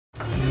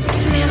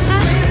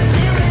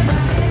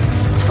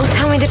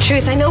me the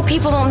truth. I know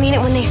people don't mean it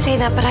when they say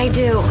that, but I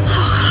do.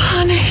 Oh,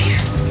 honey.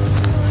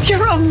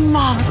 You're a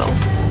model.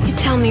 You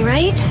tell me,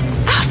 right?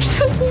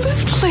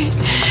 Absolutely.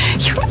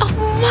 You're a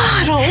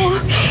model.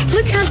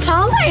 Look how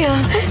tall I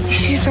am.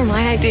 These were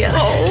my ideas.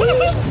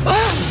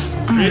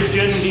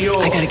 Christian Dior.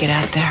 I gotta get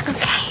out there.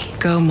 Okay.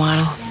 Go,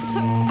 model.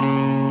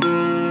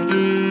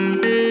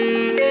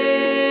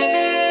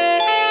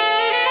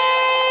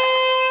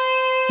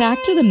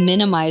 Back to the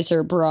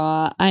minimizer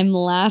bra. I'm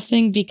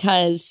laughing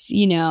because,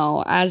 you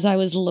know, as I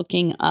was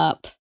looking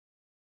up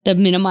the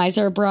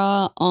minimizer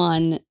bra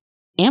on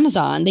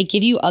Amazon, they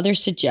give you other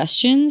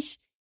suggestions,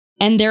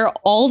 and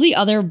all the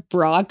other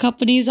bra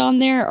companies on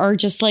there are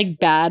just like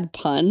bad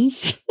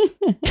puns.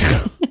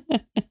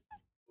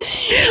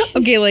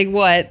 Okay, like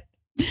what?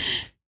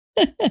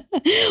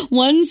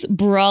 One's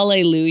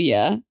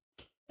Braleluya.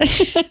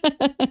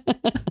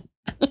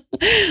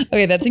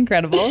 Okay, that's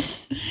incredible.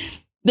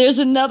 There's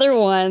another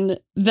one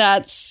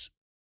that's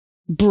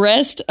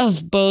breast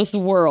of both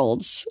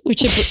worlds,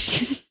 which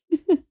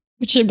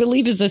I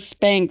believe is a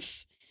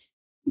Spanx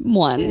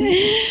one.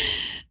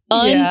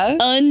 Yeah.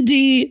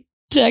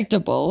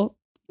 Undetectable.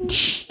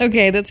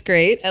 Okay, that's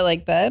great. I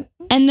like that.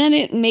 And then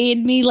it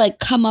made me like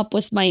come up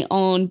with my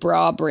own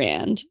bra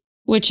brand,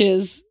 which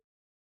is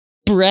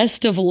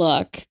Breast of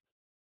Luck.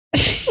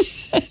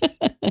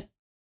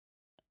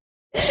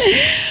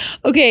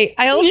 Okay,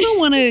 I also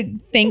want to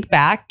think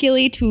back,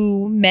 Gilly,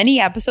 to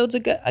many episodes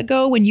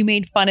ago when you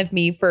made fun of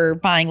me for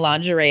buying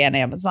lingerie on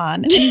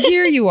Amazon. And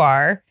here you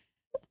are,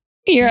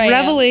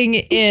 reveling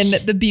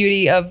in the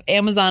beauty of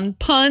Amazon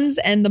puns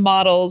and the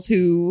models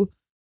who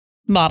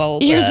model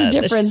Here's the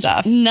difference.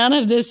 Stuff. None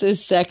of this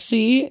is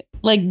sexy.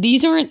 Like,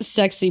 these aren't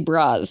sexy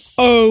bras.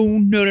 Oh,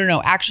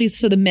 no. Actually,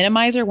 so the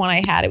minimizer one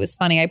I had, it was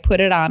funny. I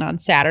put it on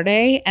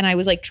Saturday and I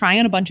was like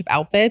trying on a bunch of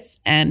outfits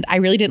and I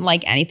really didn't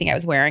like anything I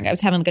was wearing. I was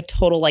having like a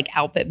total like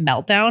outfit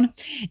meltdown.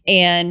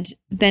 And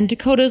then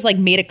Dakota's like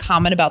made a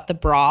comment about the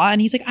bra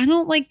and he's like, I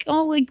don't like,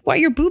 why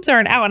your boobs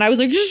aren't out. And I was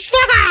like, just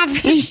fuck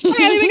off.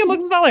 They make them look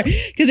smaller.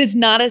 Because it's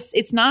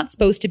not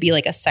supposed to be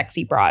like a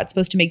sexy bra. It's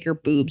supposed to make your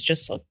boobs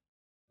just look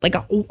like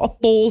a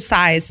full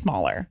size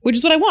smaller, which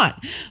is what I want.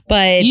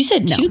 But you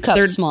said 2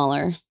 cups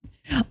smaller.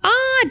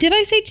 Did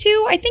I say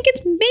 2? I think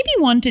it's maybe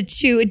 1 to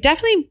 2. It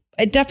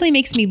definitely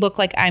makes me look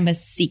like I'm a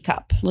C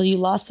cup. Well, you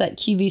lost that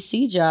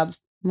QVC job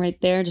right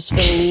there just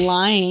for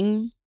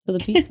lying to the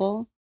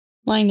people,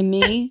 lying to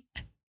me.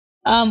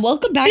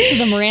 Welcome back to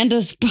the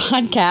Miranda's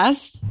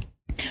podcast.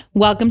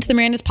 Welcome to the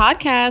Miranda's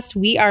podcast.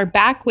 We are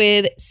back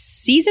with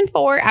season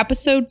 4,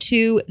 episode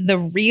 2, The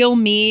Real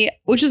Me,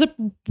 which is a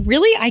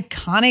really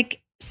iconic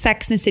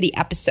Sex and the City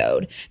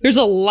episode. There's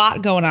a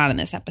lot going on in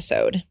this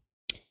episode.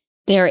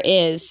 There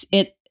is.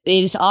 It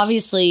is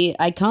obviously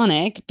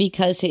iconic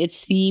because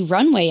it's the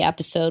runway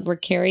episode where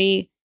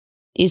Carrie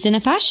is in a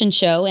fashion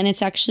show, and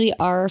it's actually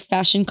our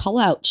fashion call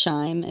out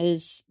chime.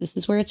 This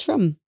is where it's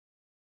from.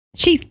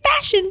 She's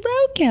fashion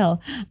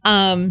roadkill.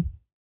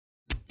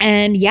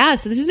 And yeah,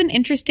 so this is an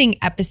interesting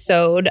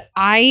episode.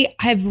 I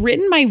have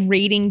written my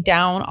rating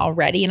down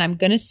already, and I'm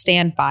going to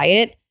stand by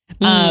it.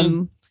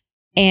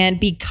 And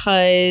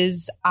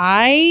because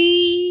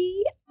I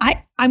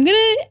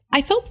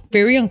felt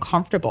very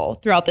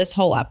uncomfortable throughout this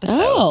whole episode.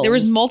 Oh. There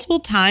was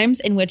multiple times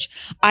in which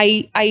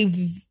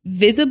I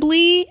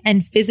visibly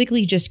and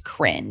physically just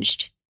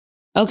cringed.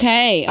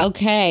 Okay.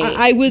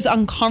 I was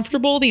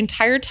uncomfortable the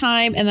entire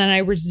time, and then I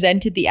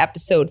resented the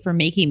episode for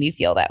making me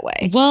feel that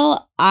way.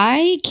 Well,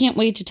 I can't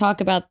wait to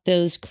talk about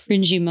those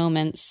cringy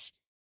moments.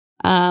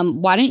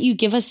 Why don't you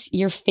give us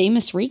your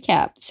famous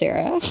recap,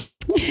 Sarah?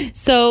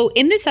 So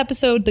in this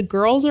episode, the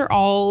girls are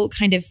all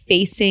kind of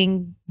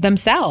facing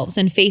themselves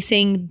and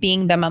facing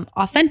being them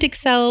authentic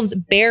selves,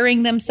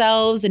 bearing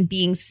themselves and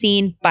being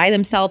seen by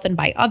themselves and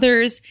by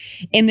others.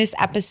 In this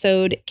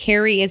episode,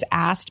 Carrie is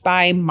asked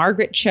by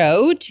Margaret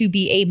Cho to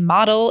be a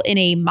model in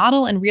a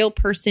model and real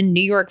person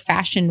New York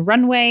fashion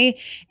runway.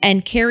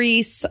 And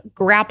Carrie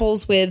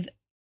grapples with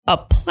a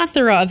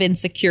plethora of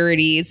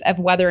insecurities of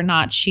whether or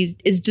not she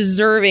is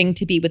deserving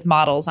to be with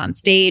models on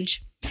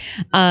stage.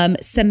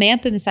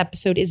 Samantha in this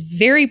episode is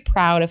very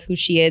proud of who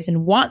she is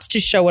and wants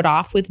to show it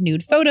off with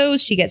nude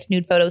photos. She gets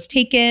nude photos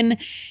taken.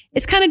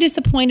 Is kind of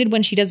disappointed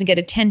when she doesn't get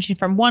attention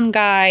from one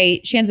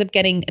guy. She ends up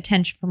getting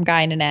attention from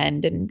guy in an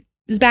end and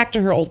is back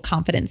to her old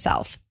confident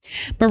self.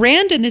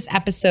 Miranda in this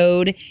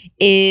episode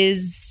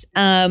is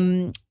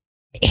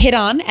hit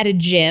on at a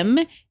gym,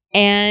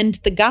 and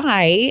the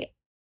guy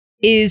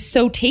is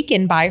so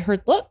taken by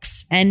her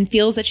looks and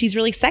feels that she's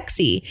really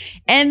sexy.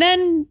 And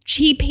then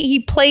he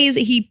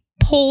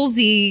pulls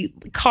the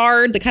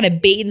card, the kind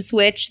of bait and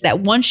switch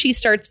that once she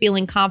starts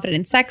feeling confident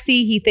and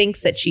sexy, he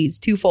thinks that she's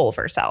too full of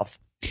herself.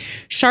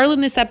 Charlotte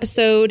in this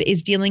episode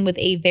is dealing with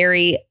a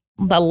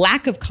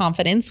lack of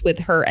confidence with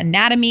her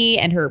anatomy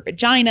and her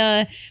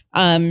vagina.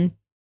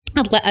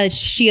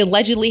 She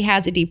allegedly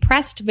has a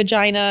depressed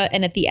vagina,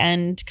 and at the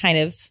end kind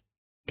of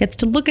gets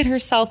to look at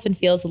herself and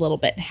feels a little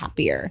bit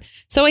happier.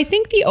 So I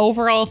think the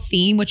overall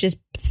theme, which is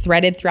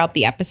threaded throughout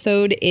the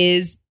episode,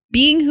 is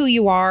being who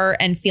you are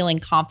and feeling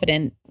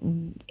confident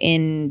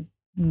in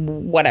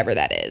whatever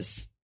that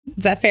is.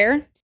 Is that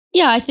fair?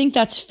 Yeah, I think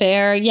that's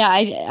fair. Yeah,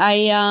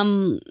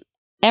 I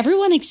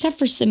everyone except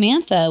for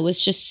Samantha was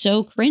just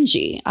so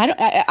cringy.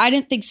 I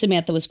didn't think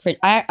Samantha was cringe.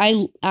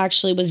 I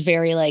actually was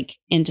very like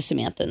into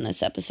Samantha in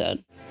this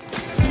episode.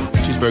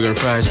 Cheeseburger and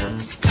fries.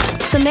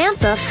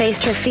 Samantha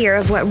faced her fear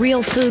of what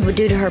real food would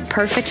do to her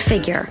perfect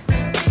figure.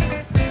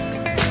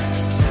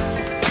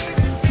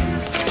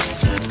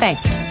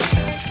 Thanks.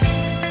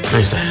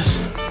 Nice ass.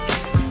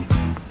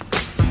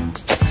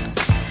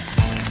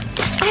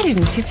 I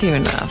didn't tip you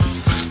enough.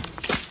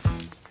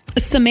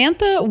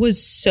 Samantha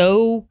was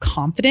so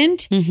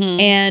confident,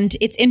 and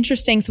it's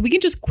interesting. So we can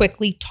just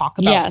quickly talk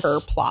about her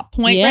plot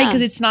point, right?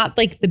 Because it's not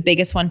like the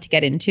biggest one to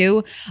get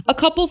into. A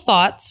couple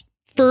thoughts.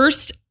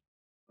 First,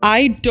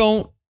 I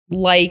don't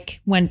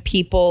like when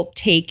people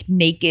take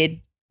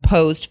naked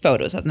posed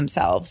photos of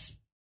themselves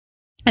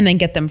and then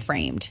get them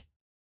framed.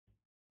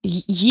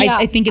 Yeah,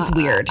 I think it's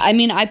weird. I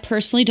mean, I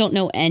personally don't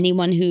know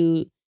anyone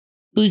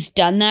who's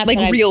done that.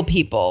 Like real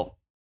people.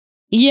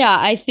 Yeah,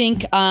 I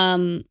think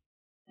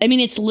I mean,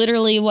 it's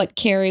literally what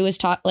Carrie was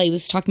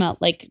talking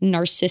about, like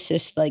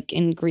Narcissus, like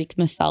in Greek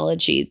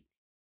mythology.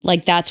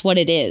 Like that's what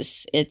it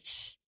is.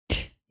 It's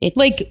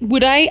like,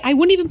 I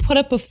wouldn't even put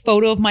up a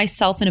photo of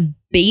myself in a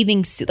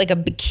bathing suit, like a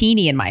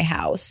bikini in my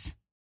house.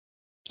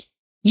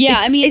 Yeah,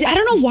 I mean, I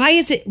don't know why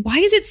is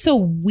it so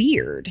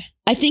weird?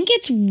 I think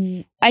it's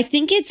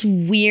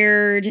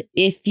weird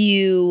if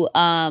you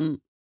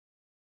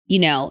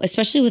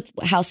especially with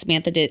how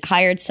Samantha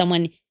hired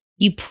someone,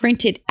 you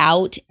print it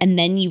out and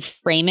then you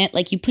frame it.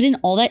 Like you put in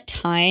all that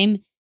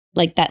time,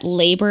 like that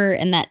labor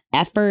and that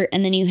effort,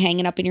 and then you hang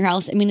it up in your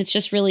house. I mean, it's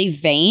just really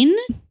vain.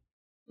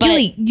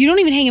 Really, you don't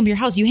even hang up in your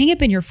house. You hang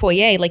up in your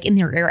foyer, like in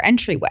your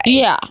entryway.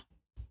 Yeah.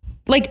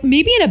 Like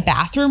maybe in a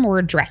bathroom or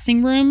a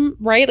dressing room,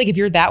 right? Like if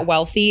you're that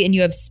wealthy and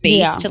you have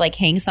space to like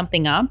hang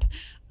something up.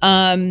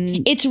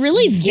 It's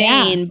really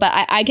vain, but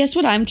I guess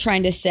what I'm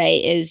trying to say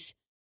is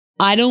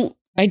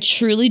I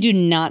truly do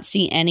not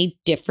see any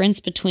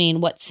difference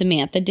between what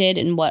Samantha did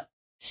and what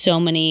so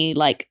many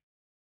like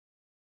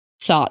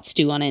thoughts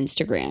do on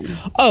Instagram.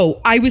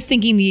 Oh, I was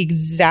thinking the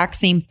exact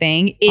same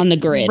thing. On the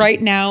grid. Right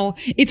now,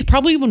 it's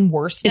probably even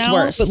worse now. It's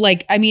worse. But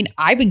like, I mean,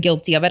 I've been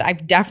guilty of it.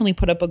 I've definitely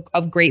put up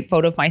a great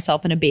photo of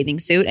myself in a bathing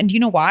suit. And do you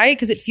know why?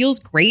 Because it feels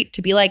great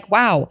to be like,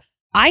 wow,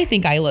 I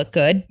think I look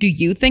good. Do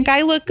you think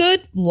I look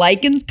good?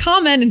 Like and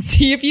comment and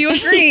see if you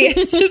agree.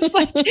 It's just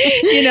like,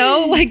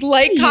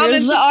 like,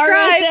 comment,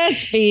 subscribe. The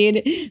RSS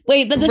feed.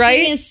 Wait, but the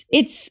thing is,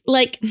 it's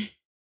like,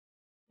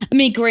 I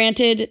mean,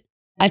 granted,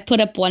 I've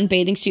put up one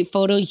bathing suit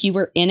photo. You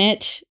were in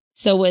it.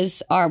 So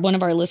was one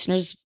of our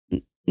listeners,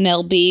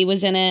 Nell B,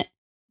 was in it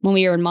when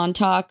we were in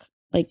Montauk.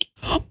 Like,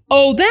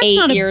 oh, that's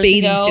not a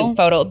bathing ago. Suit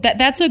photo.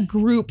 That's a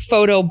group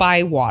photo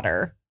by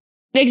water.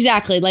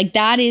 Exactly. Like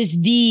that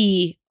is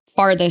the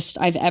farthest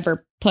I've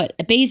ever put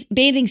a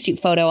bathing suit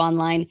photo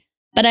online.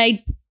 But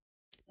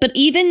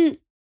even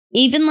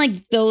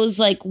like those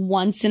like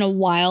once in a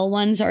while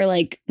ones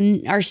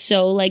are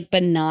so like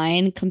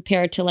benign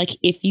compared to like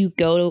if you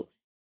go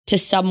to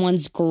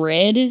someone's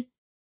grid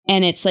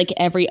and it's like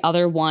every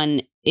other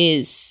one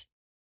is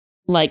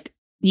like,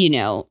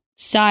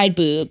 side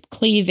boob,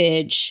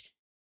 cleavage,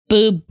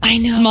 boob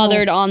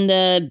smothered on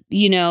the,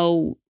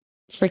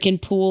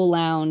 freaking pool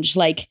lounge.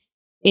 Like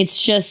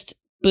it's just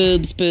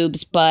boobs,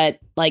 butt,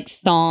 like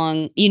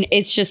thong.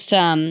 It's just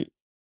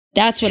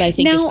that's what I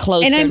think is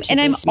closer.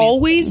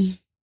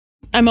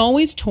 I'm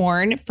always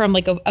torn from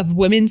like a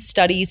women's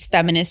studies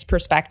feminist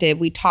perspective.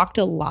 We talked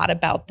a lot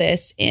about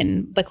this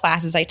in the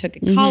classes I took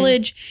in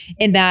college,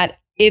 in that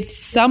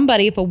if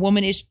a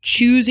woman is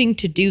choosing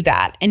to do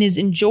that and is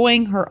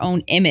enjoying her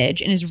own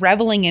image and is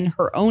reveling in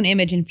her own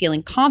image and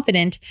feeling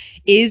confident,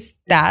 is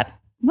that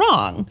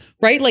wrong?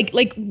 Right?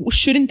 Like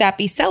shouldn't that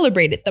be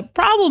celebrated? The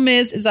problem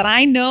is that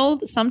I know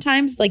that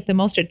sometimes like the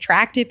most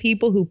attractive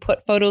people who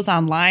put photos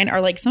online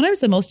are like sometimes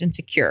the most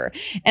insecure.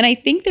 And I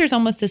think there's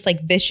almost this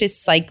like vicious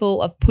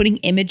cycle of putting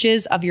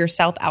images of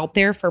yourself out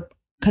there for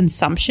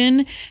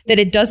consumption that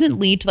it doesn't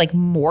lead to like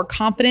more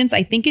confidence.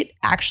 I think it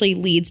actually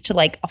leads to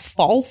like a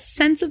false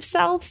sense of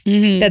self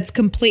that's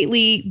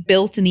completely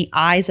built in the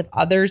eyes of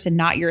others and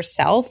not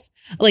yourself.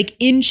 Like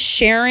in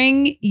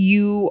sharing,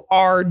 you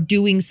are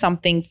doing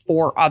something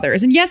for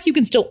others. And yes, you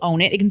can still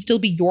own it. It can still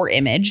be your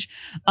image.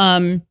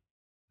 But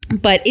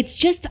it's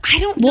just, I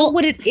don't know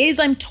what it is.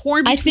 I'm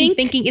torn between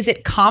thinking, is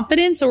it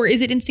confidence or is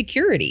it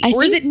insecurity?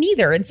 Or is it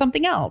neither and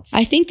something else?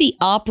 I think the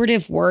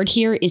operative word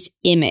here is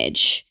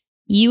image.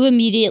 You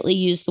immediately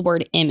use the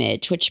word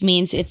image, which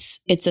means it's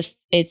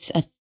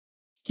a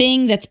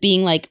thing that's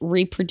being like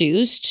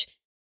reproduced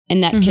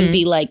and that can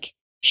be like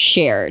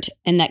shared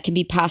and that can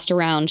be passed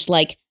around.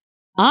 Like,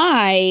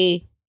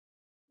 I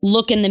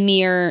look in the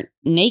mirror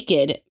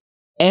naked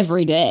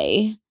every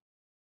day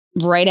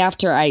right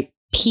after I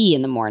pee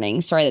in the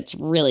morning. Sorry, that's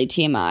really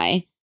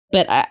TMI.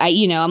 But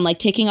I'm like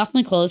taking off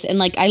my clothes and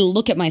like I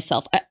look at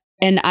myself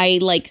and I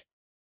like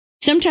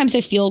sometimes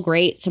I feel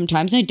great.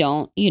 Sometimes I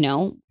don't,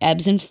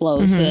 ebbs and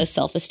flows, the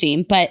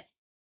self-esteem. But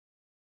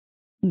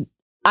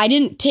I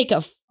didn't take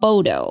a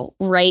photo,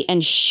 right,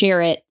 and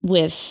share it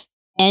with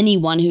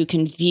anyone who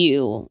can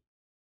view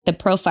the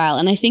profile.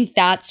 And I think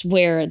that's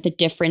where the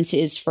difference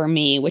is for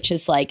me, which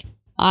is like,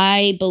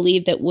 I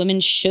believe that women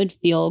should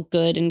feel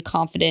good and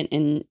confident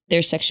in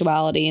their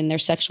sexuality and their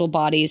sexual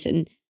bodies.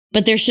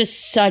 But there's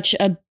just such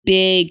a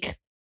big,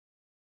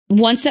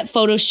 once that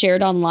photo's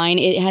shared online,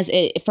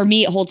 for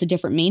me, it holds a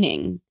different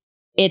meaning.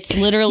 It's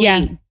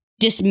literally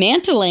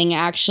dismantling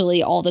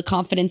actually all the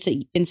confidence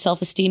and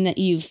self-esteem that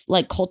you've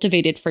like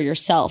cultivated for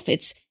yourself.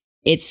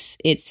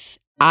 It's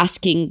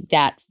asking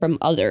that from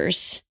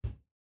others.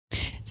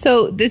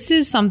 So this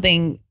is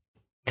something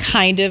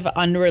kind of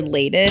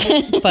unrelated,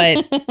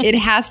 but it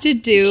has to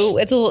do,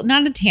 it's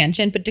not a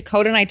tangent, but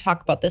Dakota and I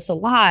talk about this a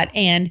lot.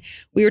 And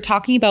we were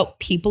talking about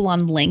people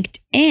on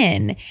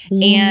LinkedIn.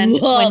 And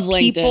Love when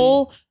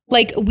people,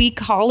 like, we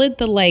call it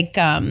the, like,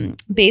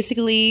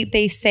 basically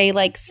they say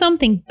like,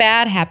 something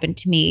bad happened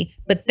to me,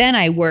 but then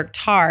I worked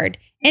hard.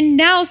 And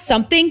now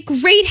something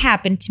great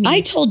happened to me.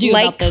 I told you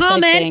about this,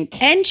 comment, I think.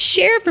 and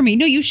share for me.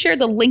 No, you shared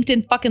the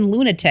LinkedIn fucking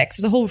lunatics.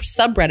 There's a whole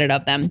subreddit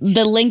of them.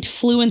 The linked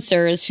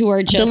fluencers who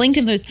are just... The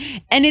LinkedIn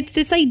influencers. And it's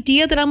this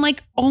idea that I'm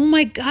like, oh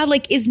my God,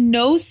 like, is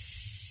no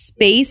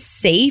space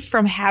safe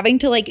from having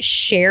to like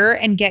share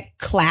and get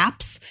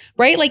claps,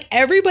 right? Like,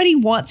 everybody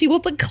wants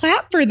people to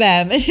clap for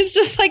them. And it's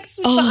just like,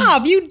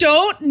 stop. You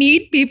don't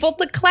need people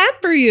to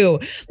clap for you.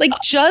 Like,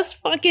 just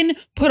fucking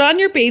put on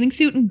your bathing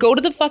suit and go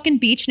to the fucking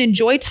beach and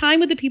enjoy time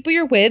with the people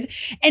you're with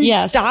and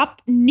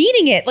stop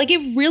needing it. Like,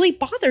 it really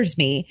bothers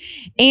me.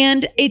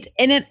 But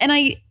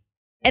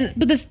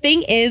the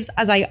thing is,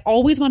 as I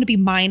always want to be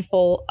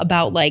mindful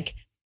about, like,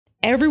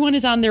 everyone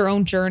is on their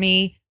own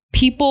journey.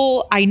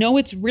 People, I know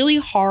it's really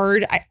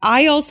hard.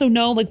 I also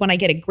know, like, when I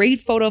get a great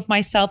photo of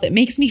myself, it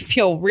makes me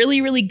feel really,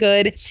 really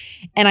good.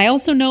 And I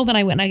also know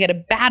that when I get a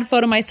bad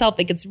photo of myself,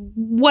 like, it's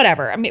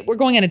whatever. I mean, we're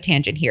going on a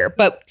tangent here,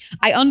 but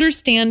I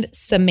understand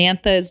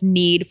Samantha's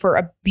need for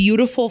a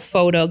beautiful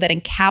photo that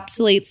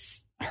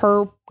encapsulates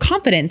her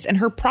confidence and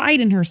her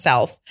pride in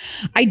herself.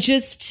 I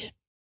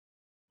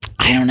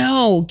don't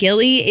know,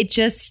 Gilly. It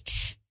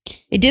just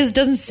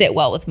doesn't sit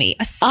well with me.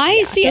 It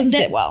doesn't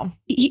sit well.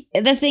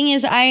 The thing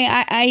is,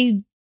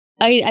 I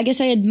guess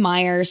I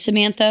admire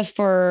Samantha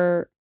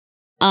for,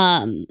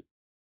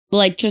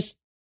 like, just,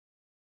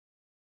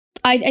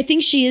 I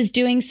think she is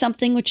doing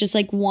something, which is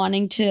like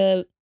wanting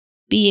to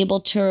be able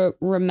to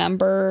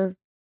remember,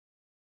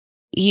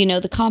 you know,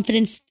 the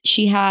confidence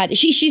she had.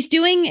 She's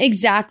doing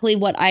exactly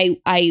what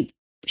I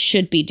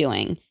should be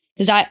doing,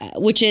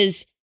 which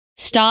is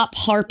stop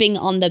harping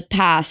on the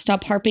past.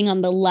 Stop harping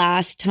on the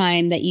last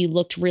time that you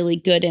looked really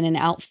good in an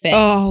outfit.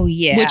 Oh,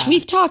 yeah. Which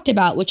we've talked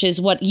about, which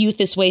is what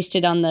youth is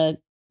wasted on the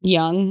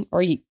young.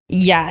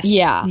 Yes.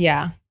 Yeah.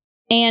 Yeah.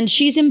 And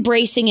she's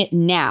embracing it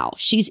now.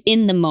 She's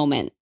in the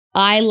moment.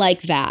 I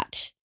like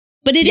that.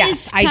 But it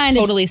is kind I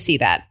totally see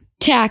that.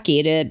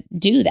 Tacky to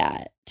do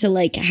that, to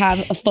like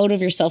have a photo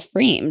of yourself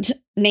framed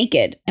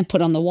naked and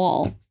put on the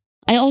wall.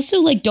 I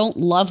also like don't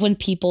love when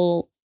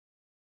people,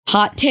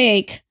 hot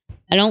take,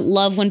 I don't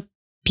love when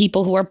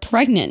people who are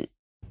pregnant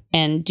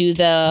and do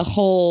the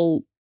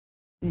whole...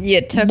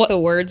 You took the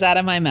words out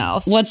of my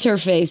mouth. What's her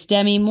face?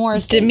 Demi Moore.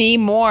 Demi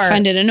Moore.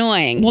 Find it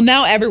annoying. Well,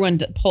 now everyone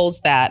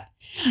pulls that.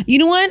 You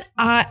know what?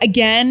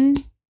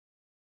 Again,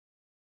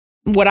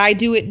 would I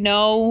do it?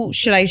 No.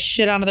 Should I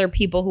shit on other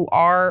people who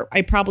are?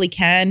 I probably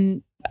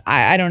can.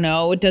 I don't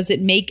know. Does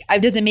it make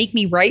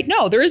me right?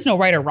 No, there is no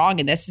right or wrong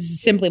in this. This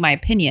is simply my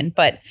opinion.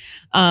 But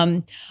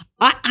I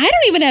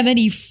don't even have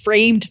any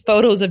framed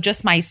photos of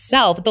just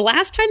myself. The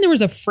last time there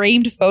was a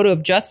framed photo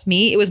of just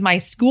me, it was my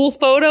school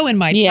photo in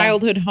my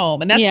childhood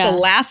home. And that's the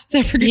last it's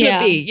ever going to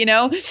be, you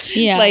know?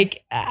 Yeah.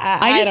 Like,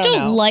 I just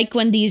don't like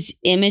when these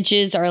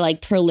images are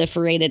like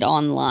proliferated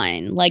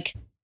online. Like,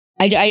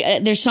 I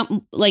there's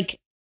something like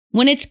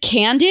when it's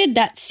candid,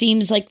 that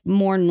seems like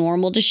more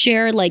normal to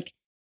share. Like,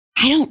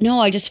 I don't know.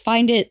 I just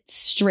find it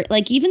straight.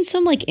 Like, even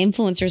some like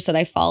influencers that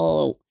I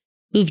follow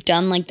who've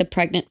done like the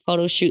pregnant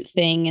photo shoot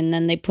thing and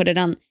then they put it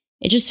on.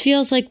 It just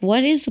feels like,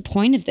 what is the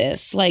point of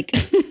this? Like,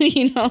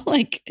 you know,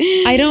 like,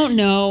 I don't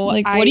know.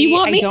 Like, what do you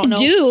want me to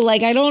do?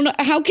 Like, I don't know.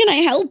 How can I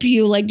help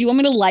you? Like, do you want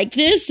me to like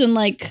this? And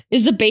like,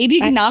 is the baby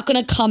not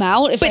going to come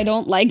out if I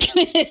don't like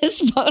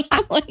this photo?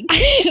 Like,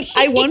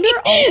 I wonder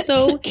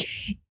also,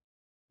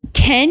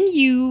 can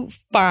you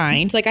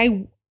find, like,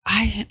 I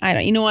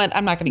don't, you know what?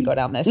 I'm not going to go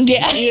down this.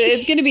 Yeah.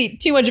 It's going to be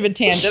too much of a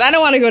tangent. I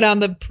don't want to go down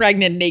the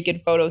pregnant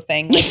naked photo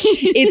thing. Like,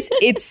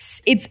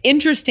 it's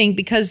interesting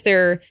because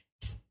they're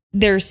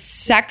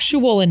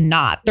sexual and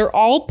not. They're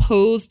all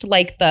posed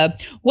like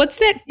what's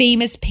that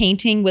famous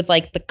painting with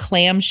like the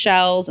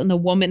clamshells and the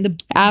woman, the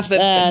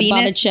Venus?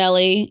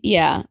 Botticelli.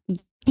 Yeah.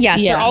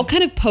 Yes, they're all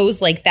kind of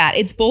posed like that.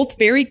 It's both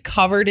very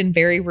covered and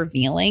very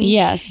revealing.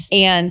 Yes.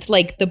 And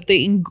like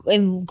the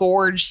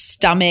engorged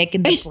stomach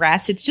and the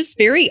breasts. It's just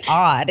very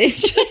odd.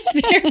 It's just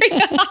very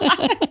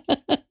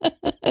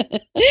odd.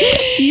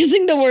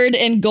 Using the word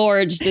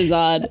engorged is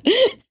odd.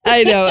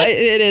 I know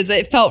it is.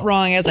 It felt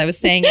wrong as I was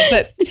saying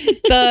it,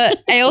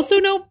 but I also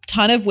know a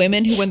ton of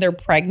women who, when they're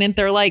pregnant,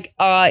 they're like,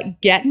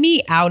 "Get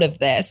me out of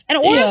this." And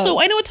also,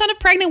 I know a ton of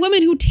pregnant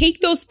women who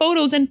take those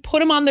photos and put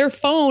them on their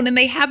phone, and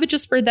they have it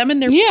just for them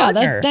and their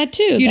partner. that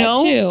too. You that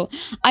know, too.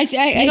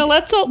 I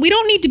let's all. We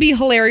don't need to be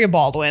Hilaria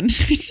Baldwin.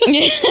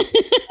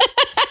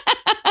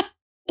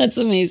 That's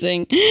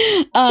amazing.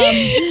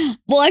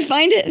 Well, I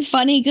find it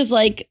funny because,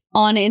 like,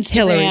 on Instagram,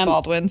 Hillary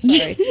Baldwin.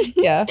 Sorry.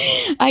 Yeah.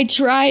 I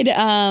tried.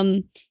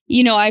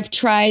 I've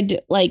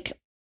tried like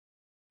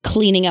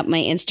cleaning up my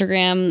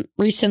Instagram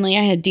recently.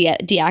 I had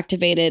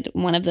deactivated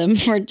one of them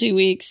for 2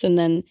 weeks, and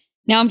then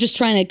now I'm just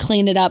trying to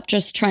clean it up.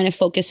 Just trying to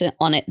focus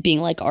on it being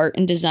like art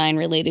and design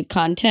related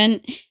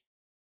content.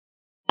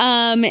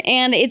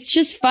 And it's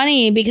just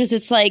funny because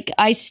it's like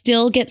I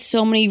still get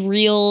so many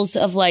reels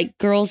of like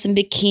girls in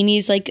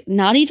bikinis, like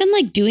not even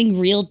like doing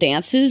real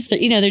dances.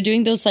 They're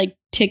doing those like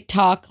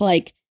TikTok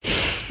like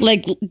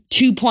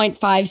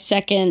 2.5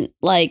 second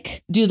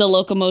like do the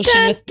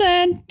locomotion with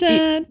like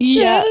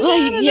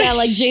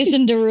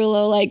Jason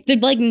Derulo, like they're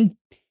like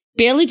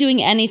barely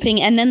doing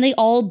anything, and then they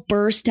all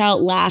burst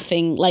out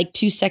laughing like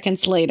 2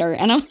 seconds later,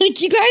 and I'm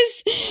like, you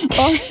guys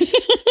are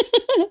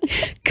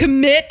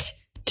commit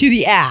to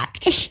the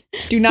act.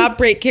 Do not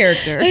break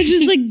character. I'm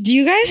just like, do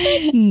you guys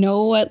like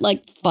know what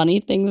like funny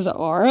things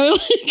are?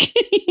 Like,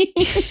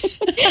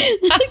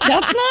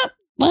 that's not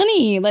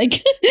funny.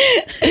 Like,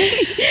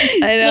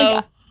 I know.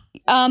 Like,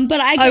 but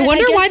I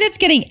wonder why that's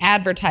getting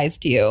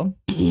advertised to you.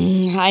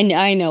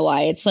 I know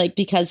why. It's like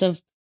because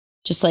of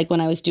just like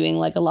when I was doing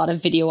like a lot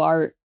of video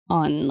art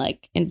on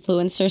like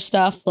influencer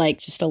stuff, like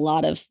just a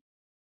lot of,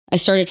 I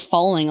started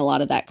following a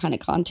lot of that kind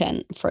of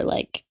content for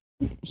like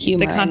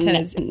humor. The content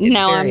is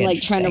now I'm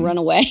like trying to run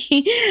away.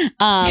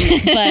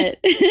 But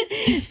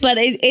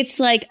it's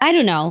like, I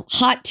don't know,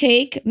 hot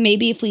take.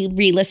 Maybe if we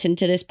re-listen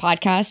to this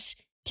podcast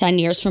 10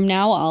 years from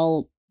now,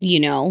 I'll,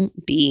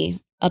 be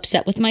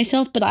upset with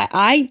myself. But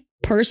I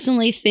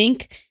personally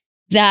think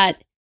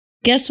that,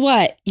 guess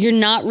what? You're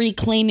not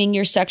reclaiming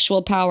your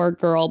sexual power,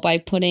 girl, by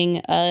putting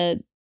a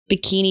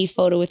bikini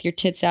photo with your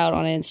tits out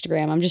on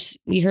Instagram.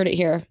 You heard it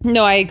here.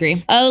 No, I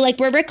agree. Oh, like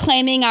we're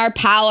reclaiming our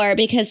power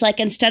because like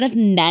instead of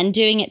men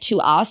doing it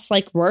to us,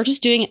 like we're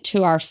just doing it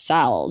to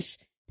ourselves.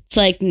 It's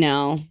like,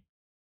 no.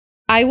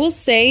 I will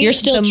say you're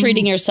still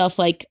treating yourself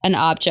like an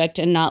object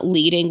and not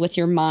leading with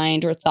your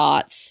mind or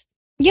thoughts.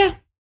 Yeah.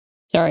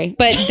 Sorry.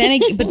 But then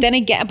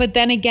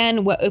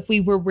again, what if we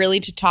were really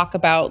to talk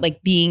about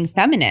like being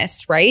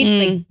feminists, right?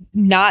 Like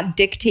not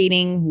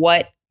dictating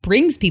what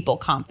brings people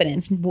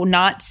confidence,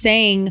 not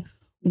saying,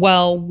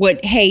 well,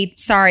 hey,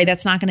 sorry,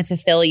 that's not going to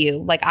fulfill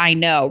you. Like, I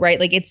know, right?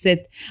 Like, it's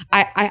that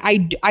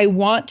I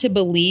want to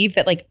believe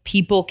that like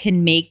people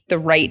can make the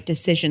right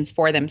decisions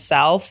for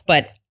themselves,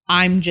 but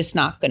I'm just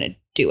not going to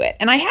do it.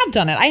 And I have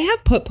done it. I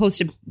have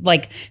posted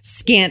like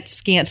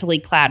scantily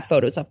clad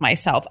photos of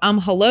myself.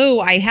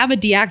 Hello, I have a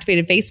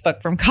deactivated Facebook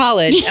from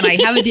college and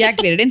I have a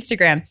deactivated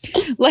Instagram.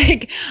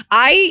 Like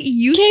I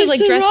used to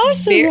like dress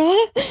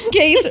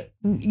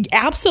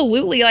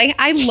absolutely. Like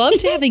I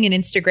loved having an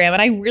Instagram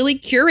and I really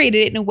curated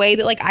it in a way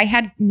that like I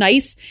had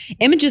nice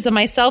images of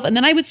myself, and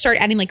then I would start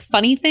adding like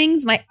funny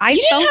things, and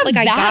I felt like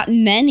I got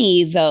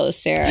many though,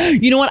 Sarah.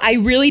 You know what? I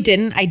really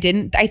didn't. I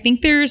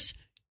think there's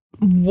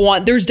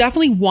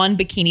definitely one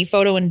bikini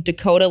photo, and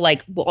Dakota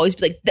like will always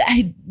be like,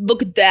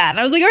 look at that. And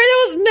I was like, all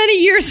right, that was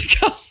many years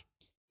ago.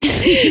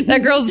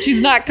 That girl's,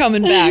 she's not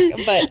coming back.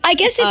 But I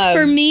guess it's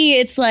for me,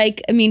 it's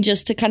like, I mean,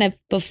 just to kind of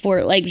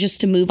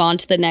just to move on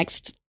to the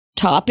next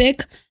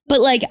topic.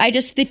 But like, I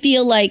just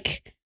feel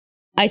like,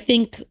 I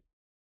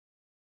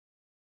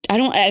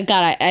don't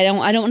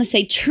want to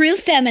say true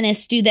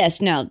feminists do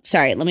this. No,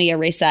 sorry. Let me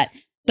erase that.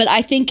 But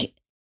I think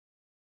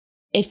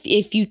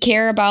if you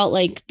care about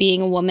like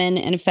being a woman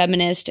and a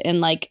feminist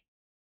and like,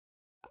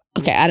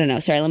 okay, I don't know.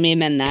 Sorry, let me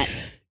amend that.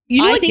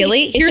 You know what,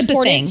 Gilly? Here's the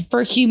thing.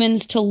 For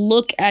humans to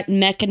look at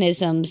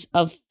mechanisms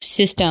of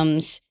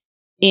systems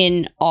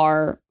in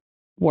our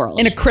world.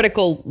 In a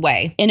critical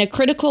way.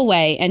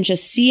 And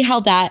just see how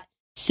that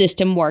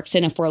system works.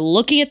 And if we're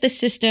looking at the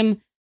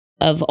system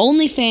of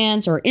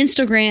OnlyFans or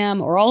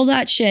Instagram or all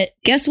that shit,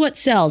 guess what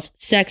sells?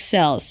 Sex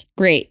sells.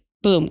 Great.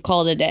 Boom.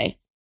 Call it a day.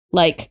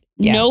 Like,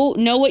 know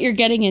what you're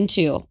getting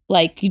into.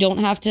 Like, you don't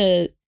have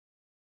to.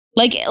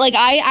 Like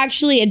I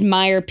actually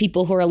admire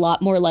people who are a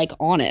lot more like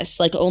honest,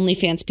 like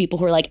OnlyFans people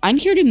who are like, I'm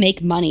here to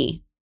make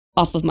money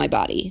off of my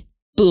body.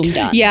 Boom,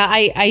 done. Yeah,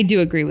 I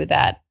do agree with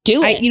that.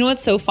 Do it. You know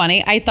what's so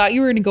funny? I thought you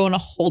were going to go in a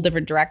whole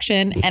different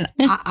direction. And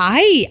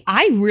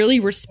I really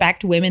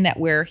respect women that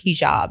wear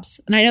hijabs.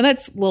 And I know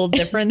that's a little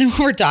different than what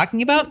we're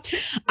talking about.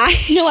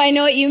 No, I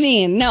know what you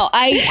mean. No,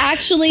 I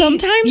actually.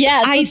 Sometimes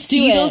I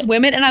see those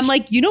women and I'm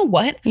like, you know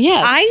what?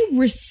 Yes. I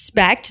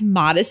respect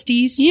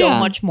modesty so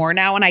much more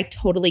now. And I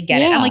totally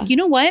get it. I'm like, you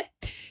know what?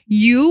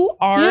 You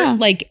are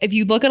like, if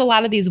you look at a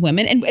lot of these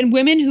women and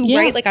women who,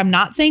 right, like I'm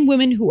not saying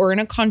women who are in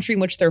a country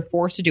in which they're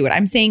forced to do it.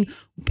 I'm saying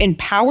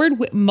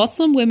empowered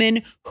Muslim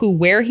women who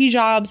wear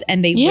hijabs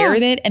and they wear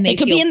it and they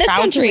could feel be in this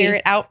proud country. to wear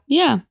it out.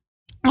 Yeah.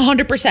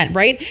 100%.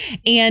 Right.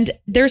 And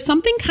there's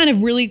something kind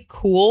of really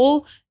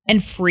cool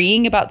and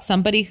freeing about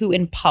somebody who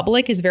in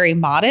public is very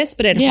modest,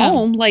 but at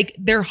home, like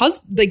their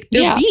husband, like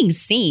they're being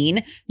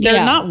seen.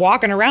 They're not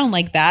walking around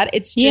like that.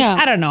 It's just,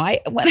 I don't know.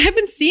 When I've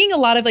been seeing a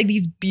lot of like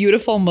these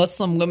beautiful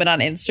Muslim women on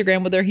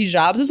Instagram with their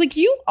hijabs, I was like,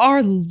 you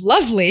are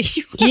lovely.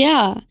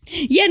 Yeah.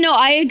 No,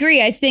 I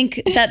agree. I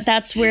think that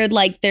that's where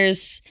like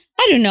there's,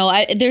 I don't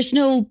know. There's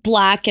no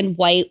black and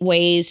white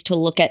ways to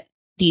look at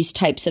these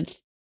types of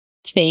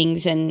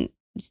things and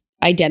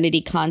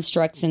identity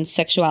constructs and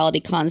sexuality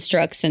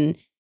constructs and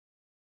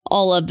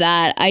all of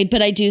that.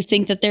 But I do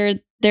think that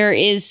there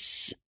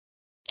is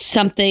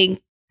something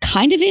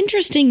kind of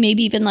interesting,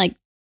 maybe even like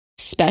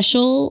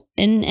special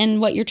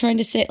in what you're trying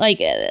to say, like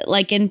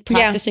in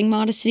practicing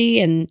modesty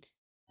and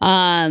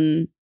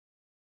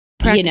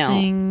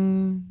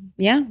practicing,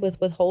 with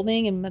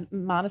withholding and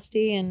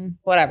modesty and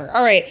whatever.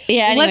 All right.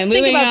 Yeah. Anyway, let's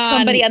think about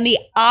somebody on the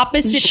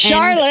opposite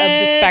end of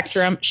the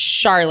spectrum,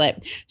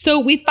 Charlotte. So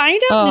we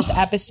find out in this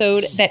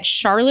episode that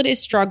Charlotte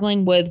is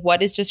struggling with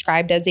what is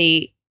described as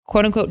a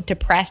quote unquote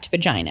depressed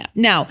vagina.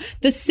 Now,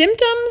 the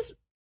symptoms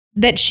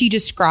that she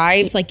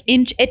describes, like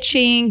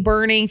itching,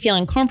 burning,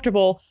 feeling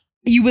uncomfortable,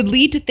 you would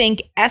lead to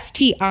think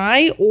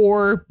STI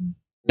or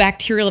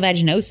bacterial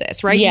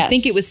vaginosis, right? Yes. You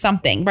think it was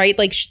something, right?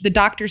 Like the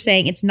doctor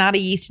saying it's not a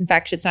yeast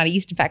infection. It's not a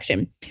yeast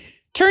infection.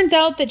 Turns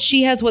out that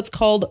she has what's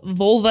called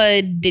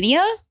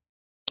vulvodynia.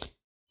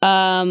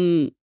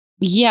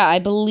 Yeah, I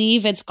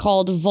believe it's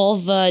called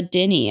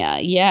vulvodynia.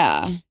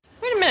 Yeah.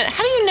 Wait a minute.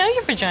 How do you know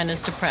your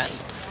vagina's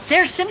depressed?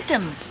 There's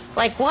symptoms.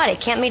 Like what?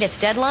 It can't meet its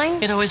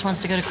deadline? It always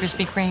wants to go to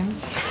Krispy Kreme.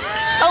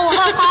 Oh,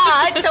 ha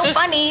ha, it's so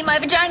funny. My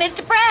vagina's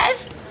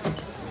depressed.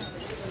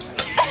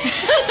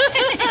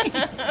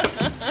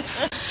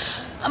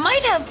 I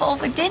might have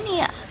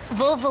vulvodynia.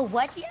 Vulva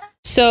what?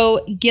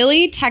 So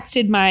Gilly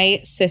texted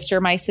my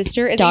sister. My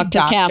sister is Dr. a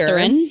doctor.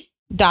 Catherine.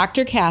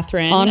 Dr.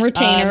 Catherine. On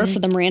retainer for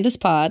the Miranda's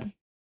pod.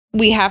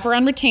 We have her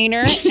on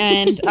retainer.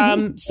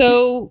 And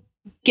so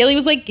Gilly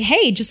was like,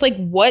 hey, just like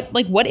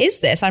what is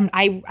this?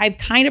 I've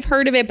kind of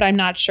heard of it, but I'm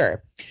not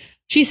sure.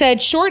 She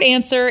said, short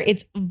answer,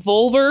 it's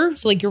vulvar,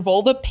 so like your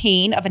vulva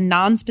pain of a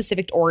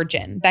non-specific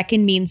origin. That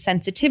can mean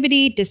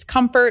sensitivity,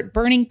 discomfort,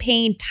 burning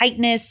pain,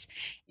 tightness,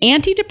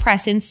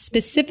 antidepressants,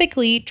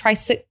 specifically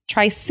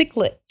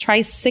tricyclics,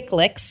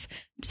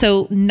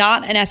 so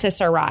not an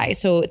SSRI.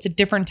 So it's a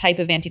different type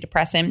of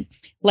antidepressant,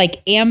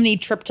 like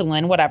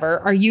amitriptyline, whatever,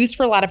 are used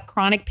for a lot of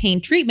chronic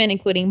pain treatment,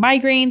 including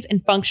migraines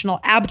and functional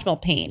abdominal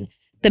pain.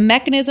 The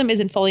mechanism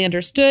isn't fully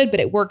understood, but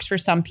it works for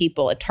some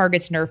people. It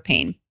targets nerve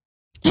pain.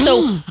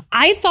 So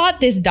I thought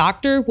this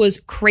doctor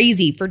was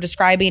crazy for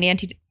prescribing an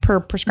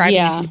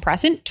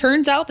antidepressant.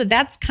 Turns out that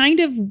that's kind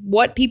of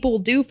what people will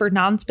do for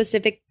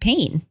non-specific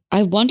pain.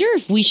 I wonder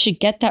if we should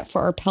get that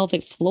for our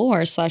pelvic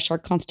floor / our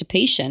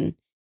constipation.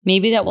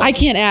 Maybe that will. I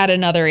can't add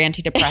another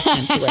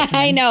antidepressant to regimen.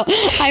 I know.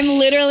 I'm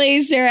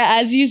literally, Sarah,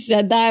 as you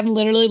said that, I'm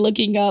literally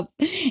looking up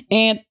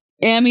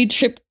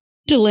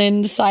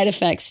amitriptyline side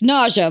effects: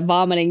 nausea,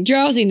 vomiting,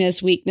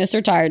 drowsiness, weakness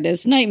or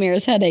tiredness,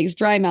 nightmares, headaches,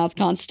 dry mouth,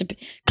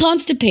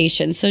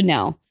 constipation. So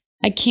no,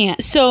 I can't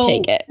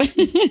take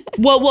it.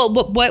 Well,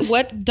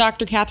 what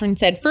Dr. Catherine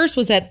said first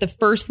was that the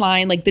first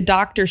line, like the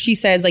doctor, she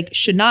says, like,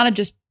 should not have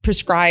just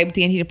prescribed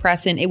the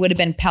antidepressant. It would have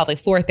been pelvic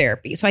floor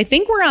therapy. So I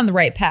think we're on the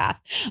right path.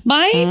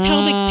 My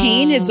pelvic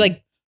pain is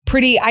like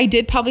I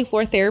did pelvic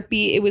floor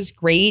therapy. It was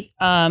great.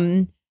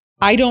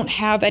 I don't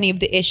have any of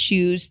the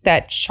issues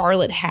that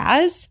Charlotte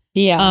has.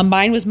 Yeah.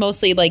 Mine was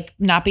mostly like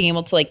not being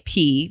able to like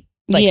pee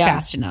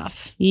fast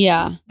enough.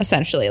 Yeah.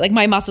 Essentially. Like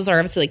my muscles are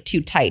obviously like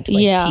too tight to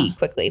pee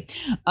quickly.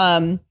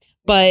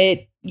 But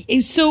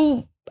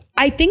so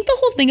I think the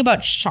whole thing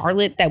about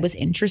Charlotte that was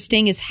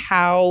interesting is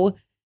how,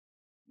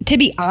 to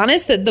be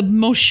honest, the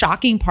most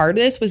shocking part of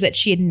this was that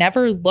she had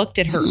never looked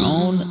at her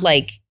own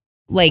like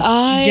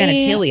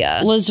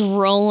genitalia. I was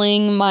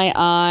rolling my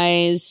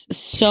eyes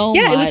so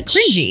much. Yeah, it was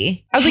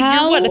cringy. I was like,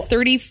 you're what, a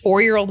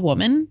 34-year-old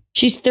woman?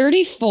 She's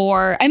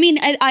 34. I mean,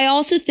 I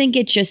also think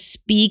it just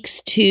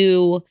speaks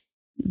to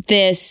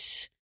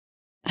this,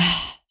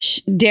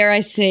 dare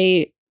I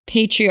say,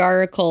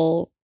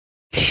 patriarchal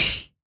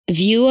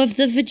view of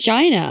the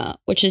vagina,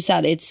 which is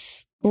that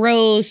it's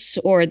gross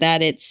or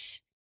that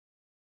it's,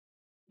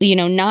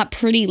 not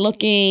pretty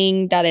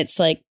looking, that it's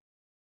like,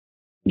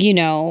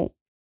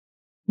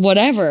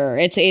 whatever.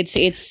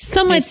 It's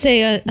some might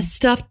say a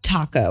stuffed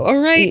taco. All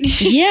right.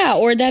 Yeah.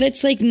 Or that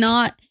it's like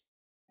not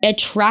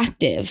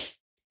attractive.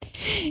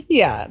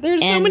 Yeah.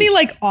 There's so many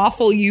like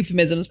awful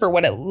euphemisms for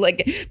what it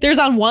like. There's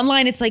on one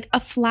line, it's like a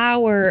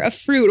flower, a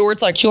fruit, or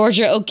it's like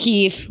Georgia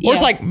O'Keeffe. Or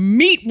it's like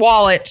meat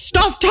wallet,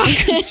 stuffed taco.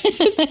 It's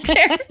just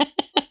terrible.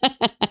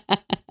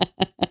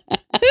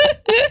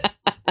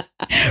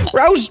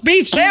 roast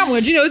beef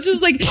sandwich. You know, it's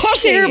just like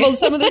terrible.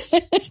 Some of this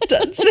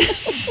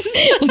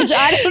which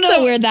I don't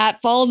know where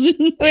that falls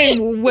in. Wait,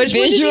 which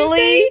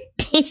visually,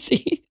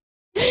 pussy.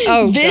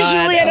 Oh,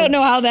 visually, I don't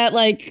know how that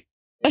like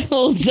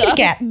holds up.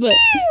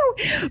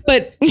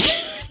 But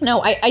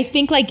no, I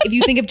think like if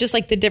you think of just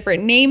like the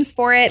different names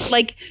for it,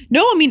 like,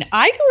 no, I mean,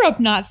 I grew up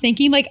not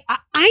thinking like,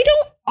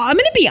 I'm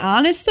going to be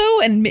honest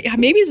though, and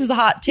maybe this is a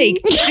hot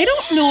take. I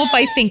don't know if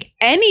I think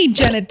any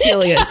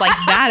genitalia is like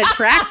that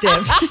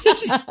attractive.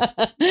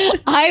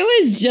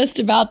 I was just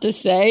about to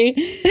say,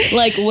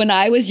 like, when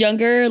I was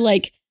younger,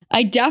 like,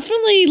 I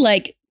definitely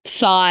like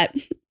thought,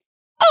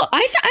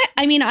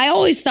 I mean, I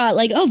always thought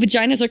like, oh,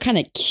 vaginas are kind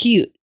of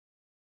cute,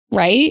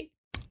 right?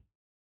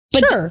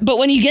 But, sure. But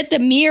when you get the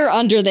mirror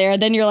under there,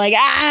 then you're like,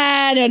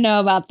 I don't know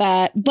about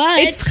that. But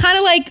it's kind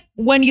of like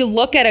when you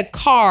look at a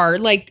car,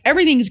 like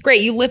everything's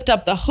great. You lift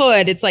up the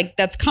hood. It's like,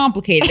 that's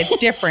complicated. It's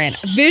different.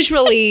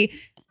 Visually,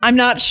 I'm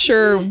not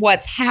sure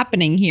what's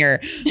happening here.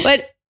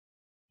 But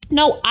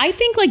no, I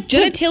think like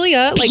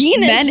genitalia, like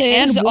men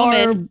and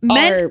women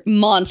are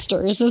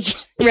monsters.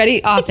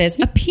 Ready? Office.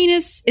 A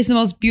penis is the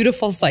most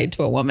beautiful sight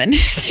to a woman.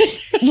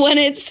 When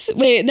it's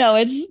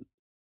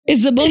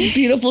the most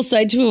beautiful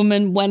sight to a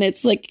woman when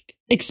it's like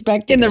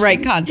expected in the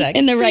right context.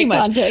 In the right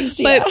context,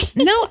 yeah. But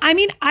no, I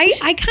mean,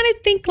 I kind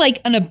of think like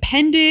an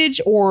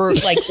appendage or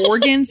like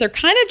organs, they're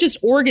kind of just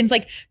organs.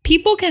 Like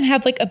people can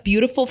have like a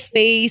beautiful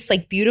face,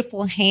 like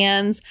beautiful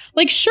hands.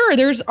 Like sure,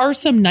 are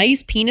some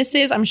nice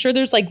penises. I'm sure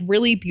there's like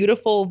really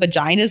beautiful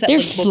vaginas that they're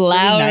look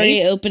flowery really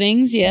nice.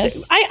 Openings,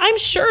 yes. I'm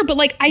sure, but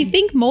like I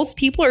think most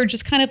people are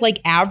just kind of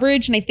like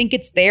average, and I think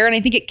it's there, and I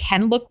think it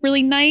can look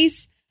really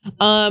nice.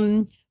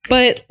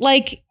 But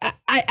like,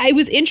 I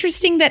was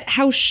interesting that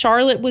how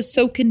Charlotte was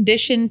so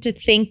conditioned to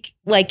think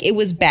like it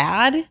was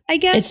bad, I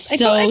guess.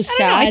 It's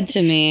sad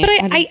to me.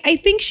 But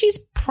I think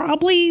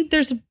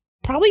there's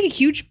probably a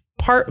huge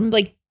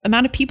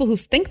amount of people who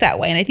think that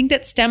way. And I think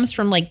that stems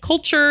from like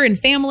culture and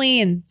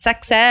family and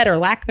sex ed or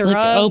lack thereof.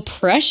 Like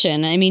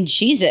oppression. I mean,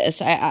 Jesus,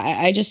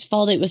 I just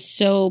felt it was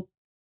so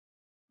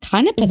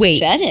kind of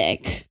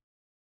pathetic.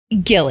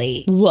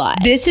 Gilly.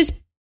 What? This is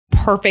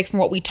perfect from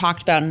what we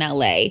talked about in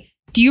LA.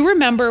 Do you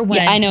remember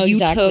when I know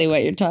exactly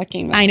what you're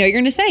talking about. I know you're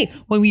going to say.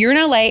 When we were in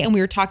LA and we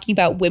were talking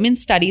about women's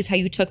studies, how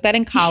you took that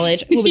in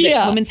college. What was it?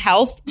 Women's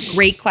health.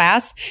 Great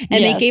class.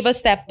 And they gave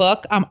us that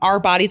book, Our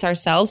Bodies,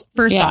 Ourselves.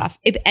 First off,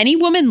 if any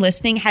woman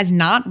listening has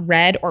not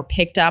read or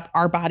picked up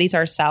Our Bodies,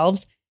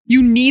 Ourselves,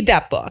 you need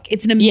that book.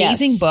 It's an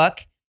amazing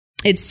book.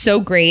 It's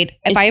so great.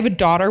 If I have a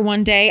daughter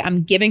one day,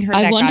 I'm giving her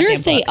that goddamn book. I wonder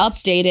if they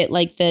update it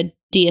like the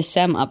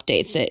DSM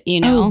updates it, you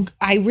know? Oh,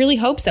 I really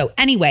hope so.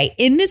 Anyway,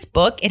 in this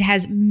book, it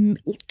has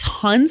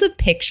tons of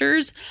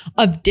pictures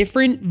of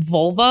different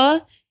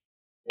vulva.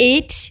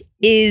 It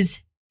is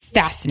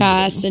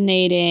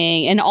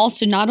fascinating. And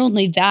also, not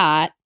only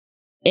that,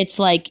 it's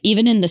like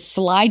even in the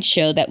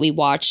slideshow that we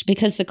watched,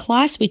 because the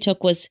class we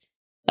took was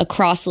a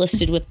cross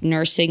listed with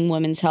nursing,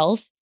 women's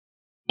health,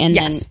 and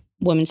then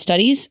women's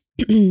studies.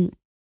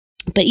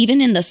 But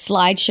even in the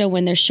slideshow,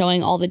 when they're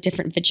showing all the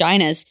different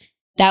vaginas,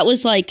 that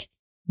was like,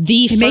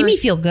 it made me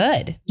feel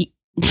good.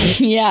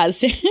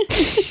 Yes.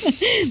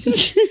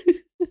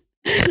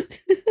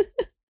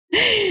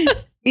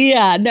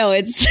 Yeah, no,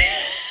 it's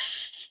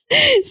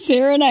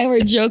Sarah and I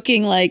were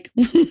joking like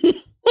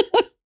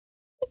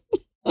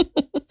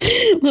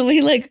when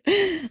we like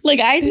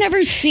I'd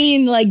never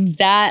seen like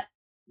that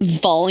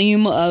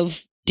volume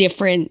of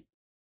different,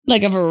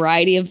 like a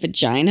variety of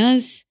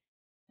vaginas,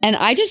 and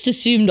I just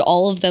assumed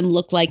all of them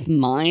looked like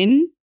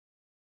mine.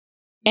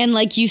 And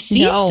like you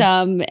see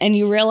some and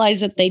you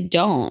realize that they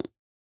don't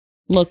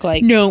look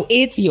like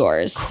it's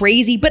yours.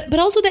 Crazy. But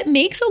also that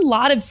makes a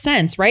lot of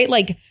sense, right?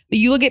 Like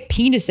you look at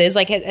penises,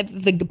 like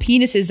the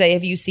penises that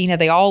have you seen, have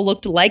they all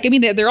looked alike? I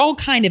mean, they're all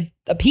kind of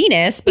a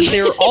penis, but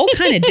they're all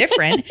kind of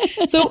different.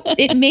 So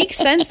it makes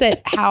sense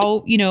that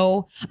how, you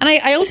know, and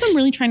I also am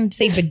really trying to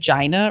say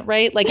vagina,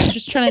 right? Like I'm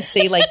just trying to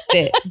say like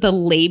the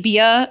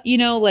labia, you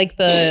know, like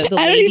the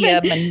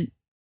labia.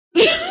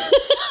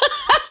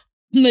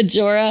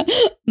 Menorah.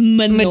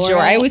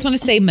 I always want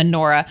to say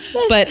menorah,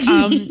 but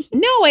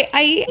no,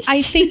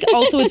 I think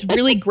also it's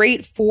really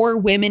great for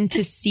women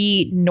to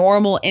see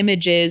normal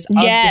images of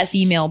the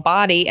female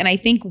body, and I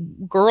think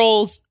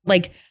girls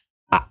like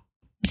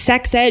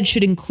sex ed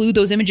should include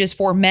those images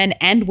for men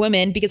and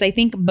women, because I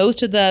think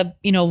most of the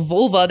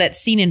vulva that's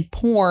seen in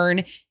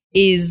porn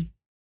is.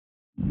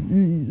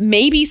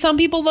 Maybe some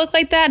people look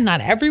like that.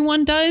 Not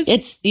everyone does.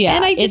 And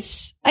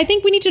I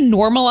think we need to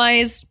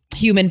normalize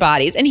human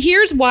bodies. And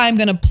here's why I'm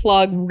going to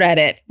plug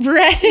Reddit.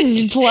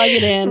 Plug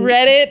it in.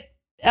 Reddit,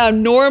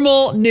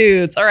 normal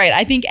nudes. All right.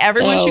 I think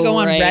everyone should go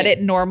on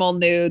Reddit, normal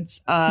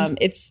nudes.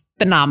 It's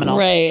phenomenal.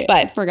 Right. But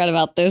I forgot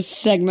about this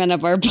segment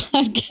of our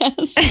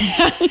podcast.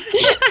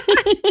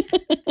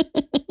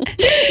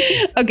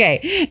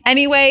 Okay.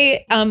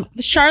 Anyway,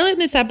 Charlotte in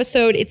this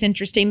episode, it's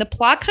interesting. The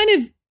plot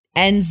kind of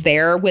ends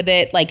there with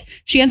it. Like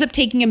she ends up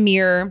taking a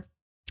mirror,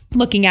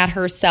 looking at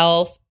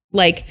herself,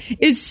 like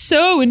is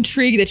so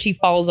intrigued that she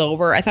falls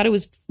over. I thought it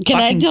was Can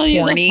I tell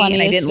you corny, the funniest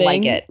and I didn't thing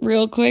like it.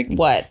 real quick?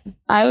 What?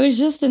 I was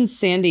just in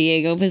San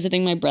Diego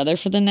visiting my brother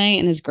for the night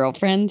and his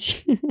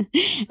girlfriend.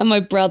 And my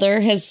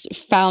brother has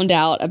found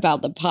out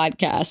about the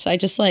podcast. I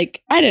just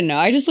like, I don't know.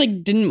 I just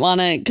like didn't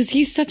want to, because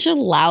he's such a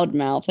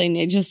loudmouth. And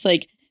it just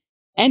like,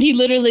 and he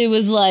literally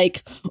was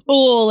like,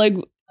 oh, like,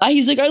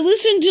 he's like, I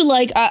listened to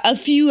like a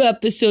few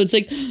episodes,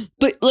 like,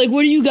 but like,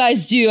 what do you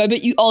guys do? I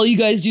bet all you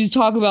guys do is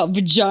talk about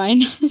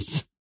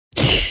vaginas.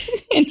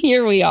 And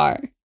here we are.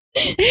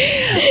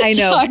 I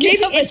know. Talking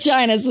about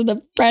vaginas with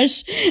a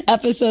fresh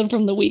episode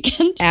from the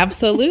weekend.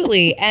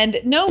 Absolutely. And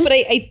no, but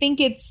I think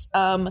it's,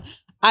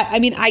 I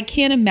mean, I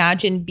can't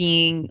imagine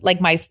being like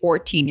my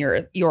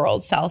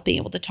 14-year-old self being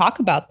able to talk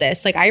about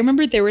this. Like, I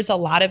remember there was a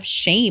lot of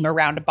shame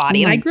around a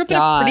body. And I grew up in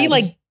a pretty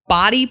like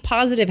body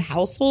positive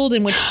household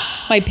in which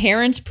my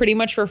parents pretty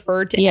much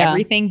referred to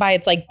everything by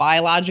its like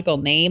biological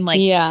name. Like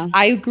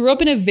I grew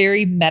up in a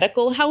very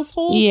medical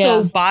household.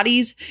 So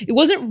bodies, it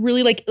wasn't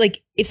really like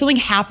if something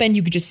happened,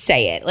 you could just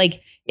say it.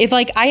 Like if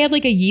like I had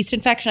like a yeast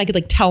infection, I could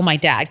like tell my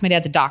dad, 'cause my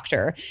dad's a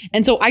doctor.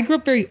 And so I grew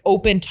up very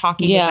open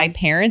talking with my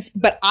parents,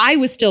 but I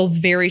was still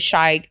very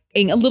shy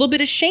and a little bit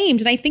ashamed.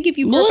 And I think if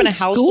you grew up in a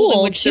household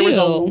in which there was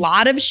a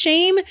lot of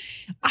shame,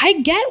 I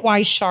get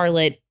why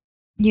Charlotte,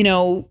 you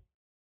know,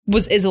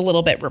 is a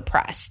little bit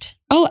repressed.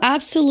 Oh,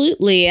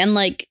 absolutely. And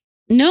like,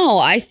 no,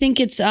 I think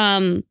it's,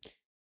 I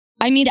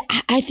mean,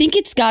 I think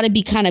it's got to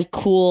be kind of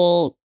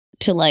cool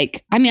to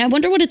like, I mean, I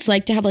wonder what it's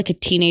like to have like a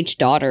teenage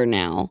daughter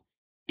now,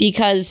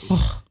 because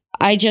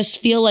I just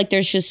feel like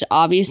there's just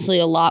obviously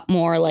a lot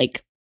more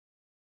like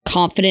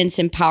confidence,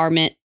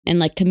 empowerment, and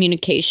like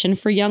communication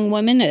for young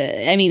women.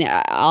 I mean,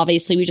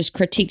 obviously we just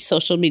critique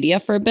social media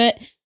for a bit,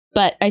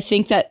 but I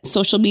think that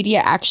social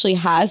media actually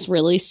has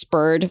really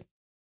spurred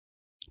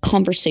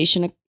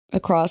conversation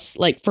across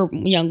like for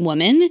young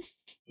women.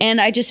 And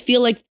I just feel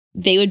like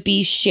they would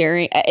be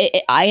sharing.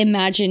 I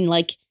imagine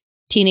like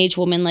teenage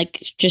women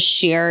like just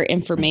share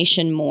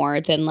information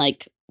more than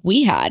like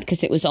we had,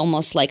 because it was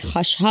almost like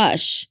hush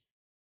hush,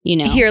 you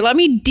know. Here, let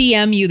me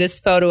DM you this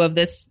photo of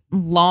this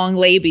long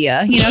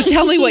labia. You know,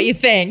 tell me what you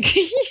think.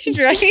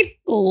 Right?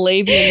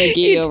 Labia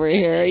McGee over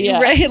here.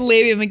 Yeah. Right,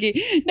 Labia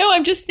McGee. No,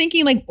 I'm just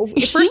thinking like,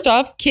 first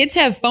off, kids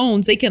have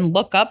phones. They can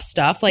look up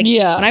stuff. Like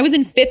when I was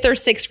in 5th or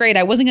 6th grade,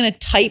 I wasn't going to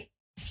type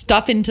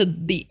stuff into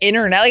the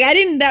internet. Like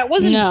that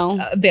wasn't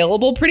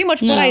available. Pretty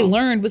much what I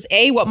learned was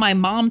what my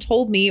mom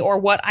told me or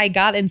what I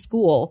got in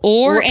school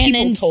or what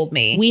people told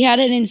me. We had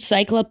an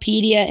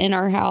encyclopedia in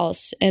our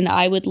house and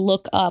I would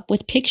look up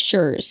with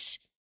pictures.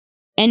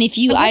 And if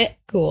you,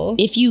 cool.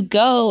 If you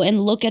go and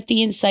look at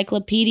the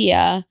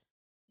encyclopedia,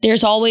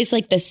 there's always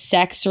like the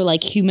sex or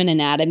like human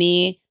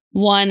anatomy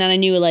one. And I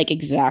knew like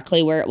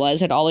exactly where it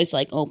was. I'd always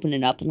like open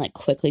it up and like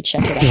quickly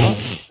check it out.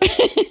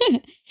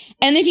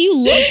 And if you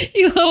look,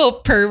 you little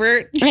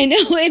pervert. I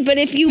know it, but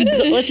if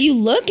you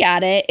look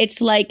at it, it's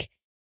like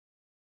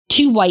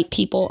 2 white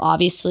people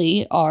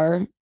obviously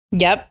are,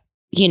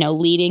 you know,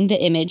 leading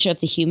the image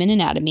of the human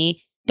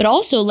anatomy, but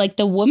also like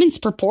the woman's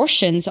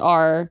proportions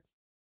are,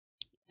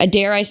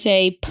 dare I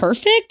say,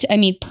 perfect. I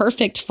mean,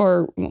 perfect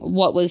for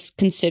what was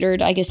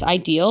considered, I guess,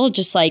 ideal.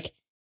 Just like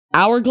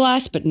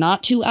hourglass, but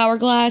not too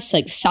hourglass,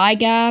 like thigh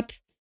gap,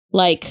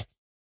 like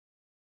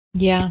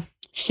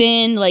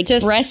thin, like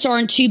breasts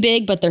aren't too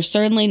big, but they're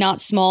certainly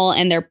not small,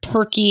 and they're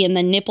perky, and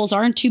the nipples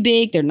aren't too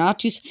big. They're not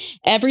too,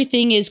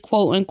 everything is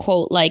quote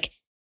unquote like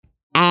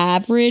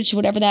average,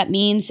 whatever that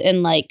means,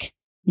 and like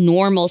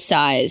normal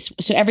size.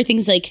 So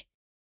everything's like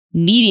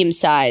medium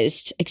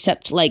sized,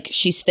 except like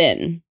she's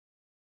thin.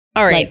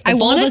 All right. Like, I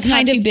want to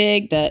kind of too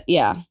big that,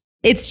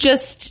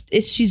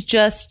 she's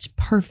just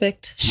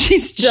perfect.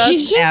 She's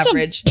just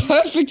average. A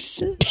perfect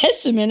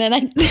specimen. And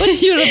I had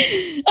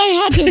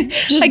to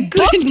just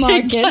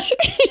bookmark it.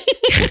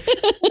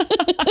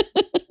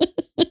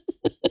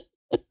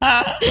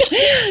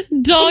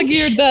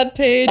 Dog-eared that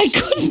page. I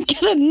couldn't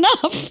get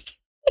enough.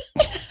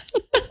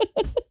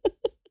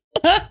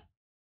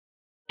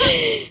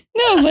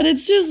 No, but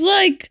it's just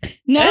like,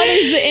 now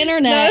there's the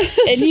internet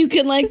and you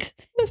can like,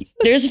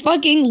 there's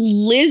fucking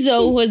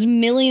Lizzo who has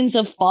millions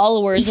of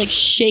followers like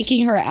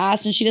shaking her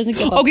ass and she doesn't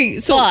give a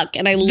fuck.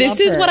 And I love this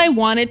is what I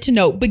wanted to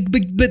know.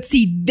 But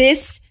see,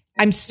 this,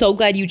 I'm so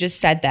glad you just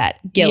said that,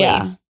 Gilly.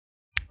 Yeah.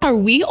 Are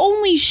we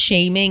only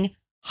shaming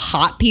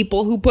hot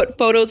people who put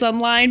photos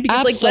online?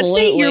 Because absolutely. Like, let's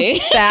say you're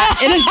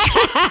fat and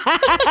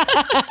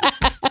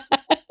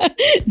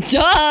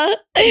duh.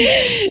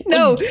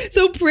 No.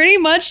 So pretty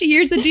much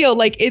here's the deal.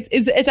 Like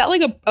is that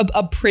like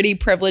a pretty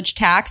privileged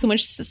tax in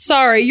which,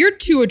 sorry, you're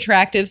too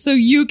attractive, so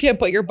you can't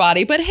put your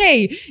body. But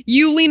hey,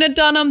 you, Lena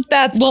Dunham,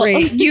 that's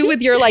great. You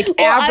with your like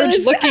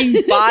average looking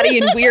body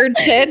and weird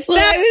tits,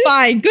 that's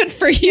fine. Good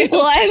for you.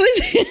 Well, I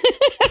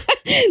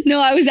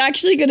was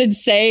actually going to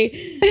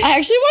say, I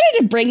actually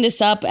wanted to bring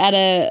this up at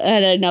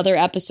another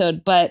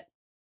episode, but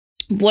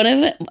one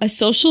of a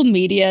social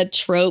media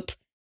trope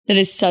that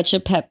is such a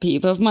pet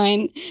peeve of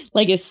mine,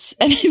 like and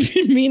I've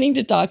been meaning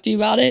to talk to you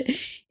about it,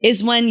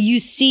 is when you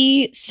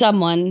see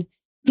someone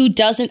who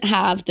doesn't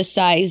have the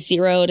size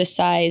 0 to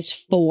size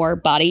 4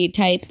 body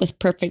type with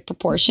perfect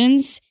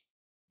proportions.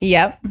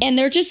 Yep. And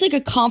they're just like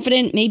a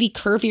confident, maybe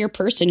curvier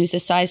person who's a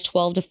size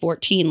 12 to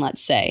 14,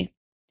 let's say.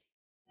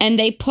 And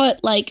they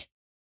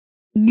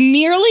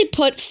merely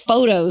put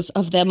photos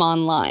of them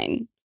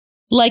online.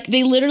 Like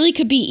they literally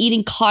could be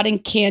eating cotton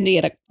candy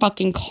at a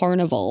fucking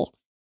carnival.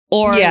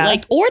 Or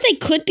or they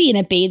could be in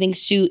a bathing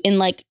suit in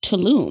like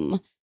Tulum.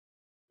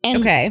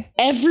 And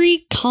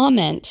every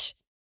comment,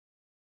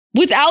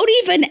 without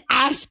even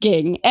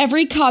asking,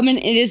 every comment,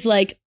 it is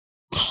like,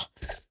 oh,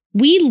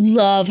 we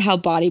love how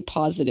body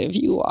positive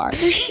you are.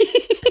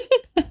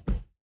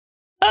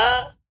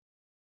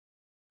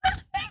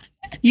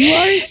 You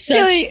are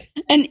such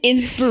an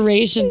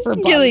inspiration for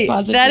body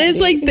positivity. That is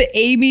like the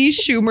Amy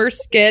Schumer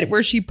skit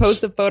where she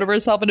posts a photo of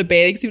herself in a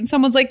bathing suit and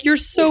someone's like, you're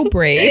so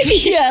brave.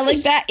 Yeah,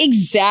 like that.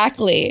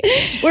 Exactly.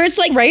 Where it's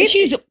like,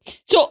 she's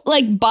so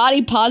like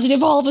body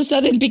positive all of a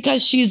sudden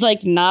because she's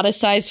like not a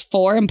size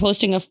 4 and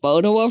posting a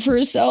photo of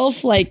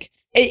herself. Like,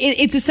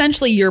 it's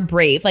essentially you're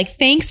brave. Like,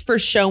 thanks for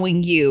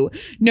showing you.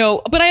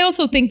 No, but I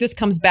also think this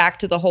comes back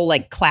to the whole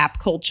like clap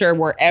culture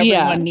where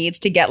everyone needs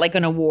to get like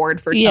an award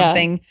for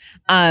something.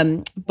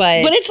 But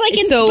it's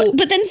like,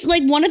 but then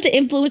like one of the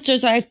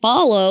influencers I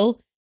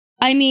follow,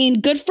 I mean,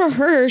 good for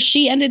her.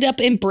 She ended up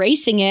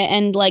embracing it.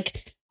 And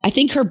like, I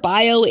think her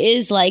bio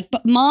is like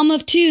mom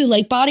of 2,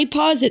 like body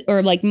positive,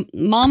 or like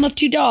mom of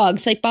 2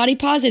 dogs, like body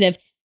positive.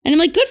 And I'm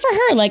like, good for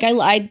her. Like,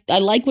 I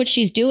like what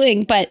she's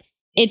doing, but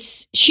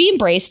she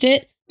embraced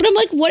it. But I'm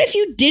like, what if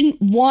you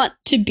didn't want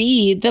to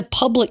be the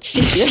public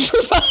figure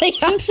for body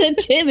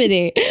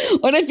positivity?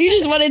 What if you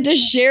just wanted to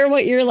share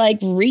what you're like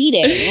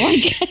reading?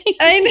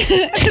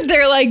 Like,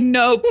 they're like,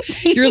 nope,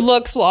 your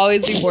looks will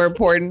always be more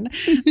important.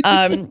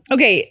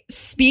 Okay,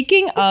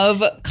 speaking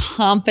of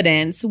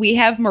confidence, we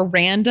have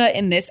Miranda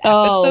in this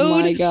episode. Oh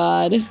my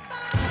God.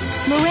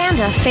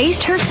 Miranda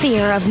faced her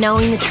fear of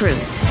knowing the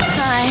truth.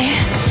 Hi.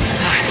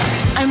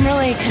 I'm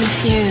really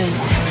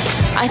confused.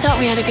 I thought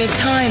we had a good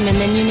time, and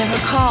then you never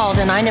called,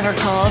 and I never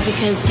called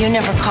because you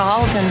never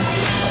called, and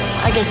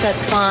I guess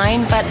that's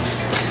fine, but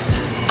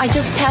I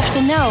just have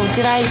to know,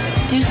 did I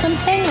do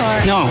something,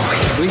 or? No,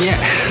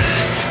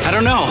 I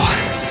don't know.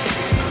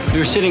 We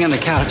were sitting on the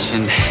couch,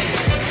 and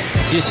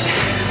you just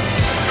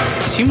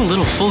seem a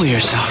little full of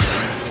yourself.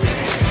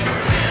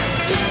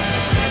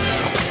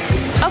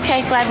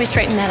 Okay, glad we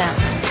straightened that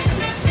out.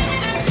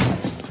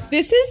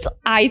 This is,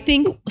 I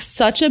think,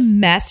 such a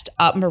messed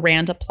up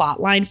Miranda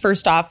plotline.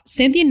 First off,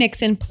 Cynthia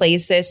Nixon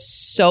plays this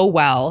so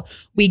well.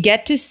 We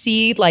get to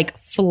see like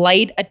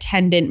flight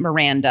attendant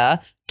Miranda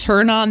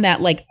turn on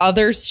that like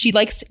others.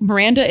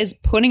 Miranda is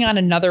putting on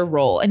another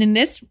role. And in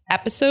this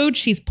episode,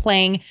 she's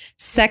playing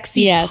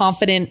sexy,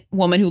 confident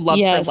woman who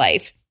loves her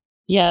life.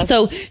 Yes.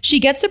 So she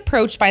gets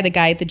approached by the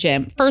guy at the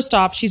gym. First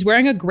off, she's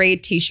wearing a gray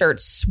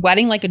t-shirt,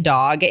 sweating like a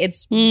dog.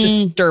 It's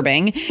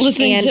disturbing.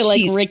 Listening to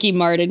like Ricky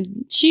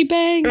Martin. She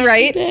bangs.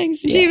 Right? She bangs.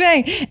 She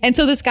bangs. And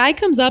so this guy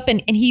comes up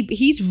and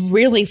he's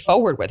really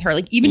forward with her.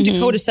 Like even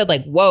Dakota said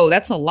like, whoa,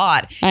 that's a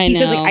lot. He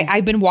says like,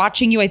 I've been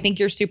watching you. I think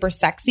you're super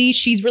sexy.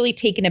 She's really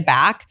taken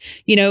aback.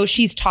 You know,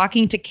 she's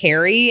talking to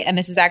Carrie, and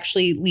this is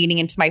actually leading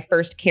into my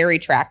first Carrie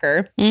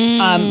tracker.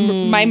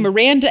 My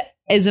Miranda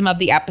of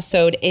the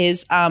episode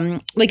is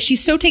like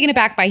she's so taken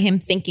aback by him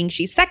thinking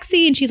she's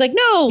sexy, and she's like,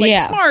 no,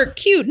 like smart,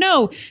 cute.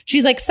 No,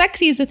 she's like,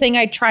 sexy is the thing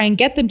I try and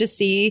get them to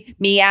see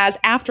me as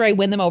after I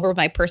win them over with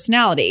my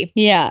personality.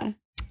 Yeah.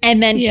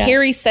 And then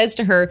Carrie says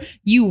to her,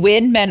 you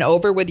win men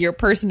over with your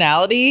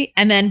personality.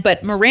 And then,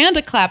 but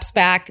Miranda claps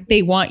back,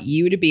 they want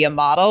you to be a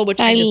model, which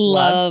I just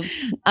loved.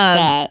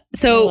 That.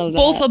 So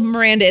both of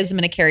Mirandaism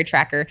and a Carrie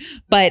tracker.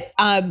 But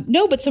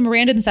so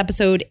Miranda in this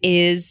episode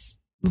is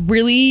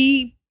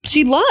really,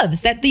 she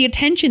loves that the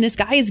attention this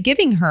guy is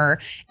giving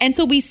her. And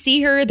so we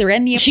see her, they're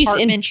in the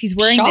apartment. She's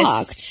wearing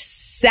this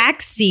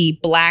sexy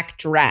black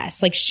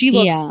dress. Like she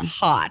looks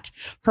hot.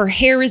 Her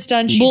hair is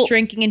done. She's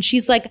drinking and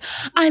she's like,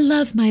 I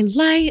love my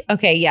life.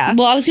 Okay. Yeah.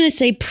 Well, I was going to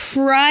say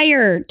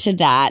prior to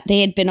that,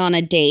 they had been on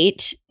a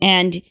date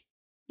and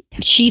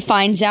she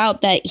finds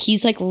out that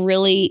he's like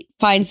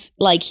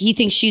he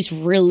thinks she's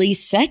really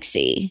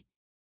sexy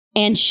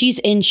and she's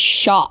in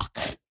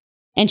shock.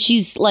 And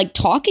she's like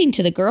talking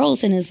to the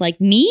girls and is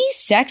like, me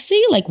sexy?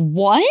 Like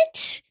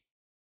what?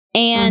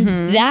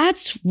 And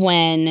that's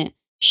when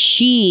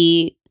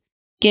she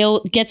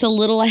gets a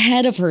little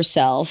ahead of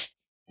herself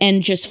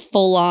and just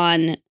full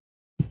on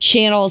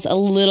channels a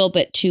little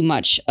bit too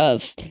much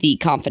of the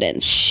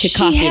confidence to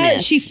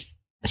cockiness.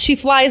 She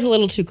flies a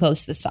little too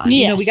close to the sun.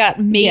 Yes. You know, we got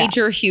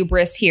major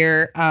hubris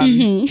here.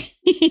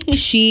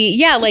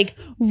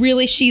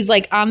 Really, she's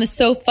like on the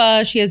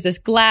sofa. She has this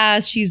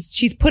glass.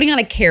 She's putting on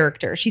a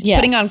character. She's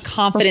putting on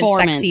confident,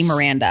 sexy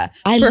Miranda.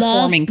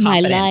 Performing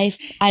confidence. My life.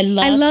 I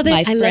love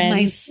it. I love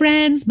my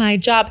friends, my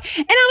job.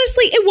 And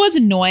honestly, it was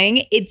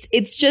annoying.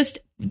 It's just,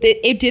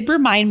 it did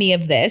remind me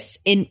of this.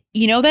 And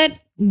you know that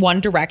One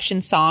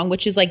Direction song,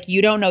 which is like,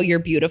 you don't know you're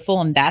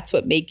beautiful and that's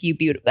what makes you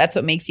beautiful.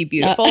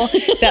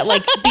 That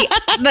like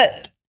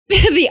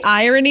the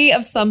irony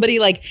of somebody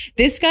like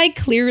this guy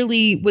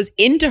clearly was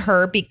into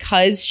her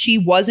because she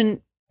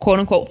wasn't quote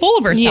unquote full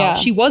of herself. Yeah.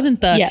 She wasn't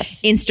the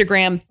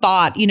Instagram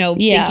thought,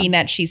 thinking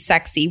that she's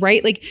sexy,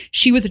 right? Like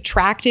she was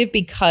attractive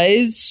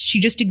because she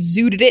just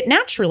exuded it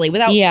naturally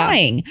without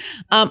trying.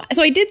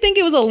 So I did think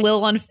it was a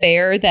little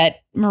unfair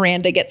that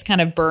Miranda gets kind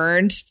of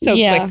burned so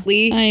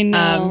quickly. I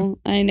know.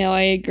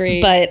 I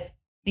agree. But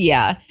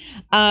yeah,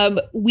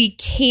 we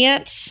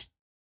can't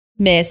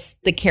miss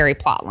the Carrie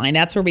plotline.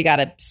 That's where we got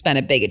to spend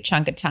a big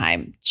chunk of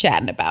time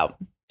chatting about.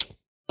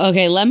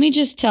 Okay, let me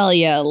just tell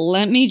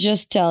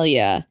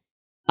you.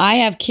 I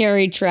have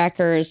Carrie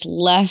trackers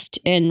left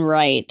and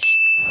right.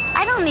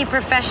 I don't need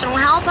professional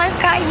help.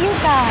 I've got you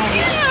guys.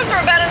 Yeah,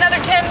 for about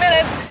another 10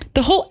 minutes.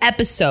 The whole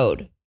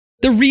episode,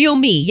 the real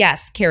me,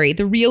 yes, Carrie,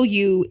 the real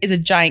you is a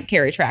giant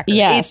Carrie tracker.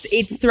 Yes.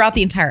 It's throughout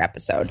the entire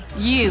episode.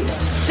 You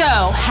so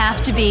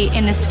have to be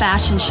in this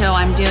fashion show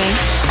I'm doing.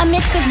 A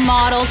mix of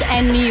models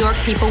and New York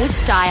people with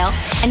style.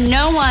 And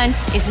no one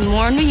is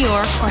more New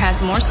York or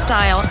has more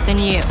style than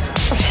you.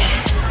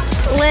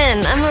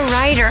 Lynn, I'm a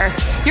writer.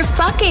 You're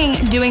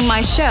fucking doing my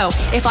show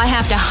if I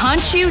have to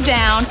hunt you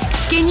down,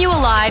 skin you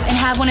alive, and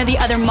have one of the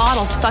other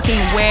models fucking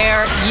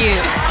wear you.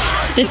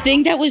 The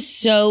thing that was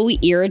so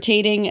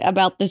irritating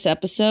about this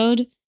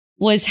episode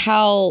was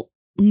how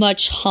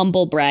much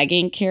humble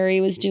bragging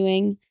Carrie was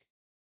doing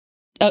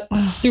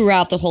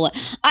throughout the whole.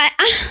 Oh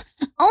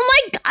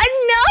my God!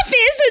 Enough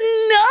is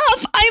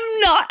enough. I'm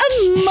not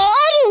a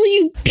model.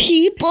 You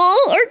people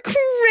are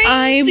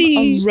crazy.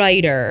 I'm a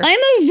writer.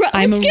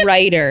 I'm a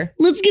writer.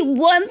 Let's get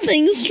one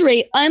thing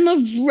straight. I'm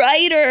a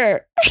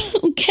writer.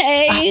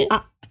 Okay.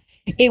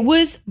 It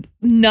was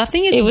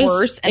nothing is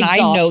worse. And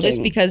exhausting. I know this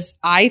because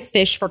I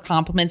fish for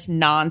compliments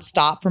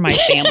nonstop for my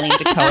family in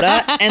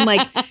Dakota. And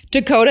like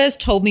Dakota has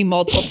told me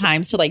multiple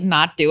times to like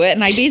not do it.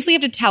 And I basically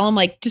have to tell him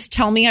like, just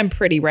tell me I'm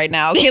pretty right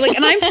now. Okay. Like,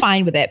 and I'm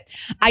fine with it.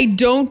 I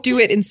don't do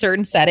it in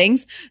certain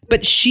settings,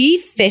 but she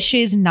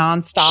fishes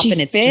nonstop and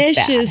it's just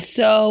bad. She fishes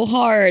so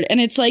hard. And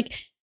it's like,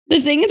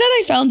 the thing that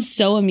I found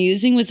so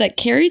amusing was that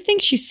Carrie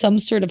thinks she's some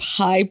sort of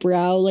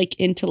highbrow, like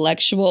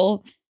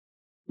intellectual.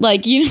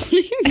 Like, you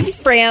know,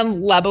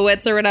 Fran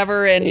Lebowitz or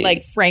whatever, and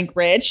like Frank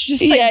Rich,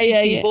 just like these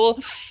people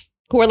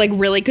who are like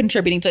really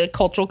contributing to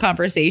cultural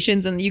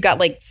conversations. And you got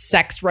like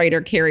sex writer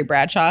Carrie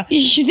Bradshaw.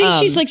 She thinks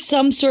she's like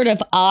some sort of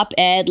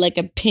op-ed, like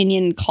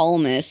opinion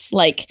columnist,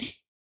 like,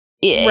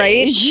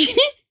 right?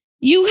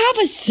 You have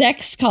a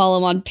sex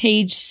column on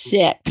page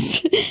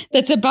 6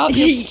 that's about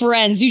your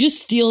friends. You just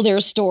steal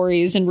their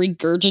stories and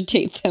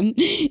regurgitate them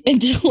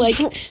into like,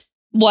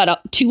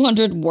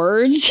 200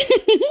 words?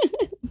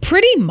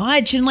 Pretty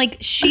much. And like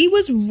she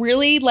was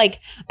really like,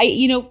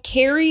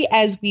 Carrie,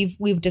 as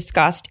we've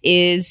discussed,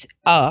 is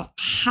a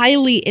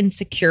highly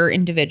insecure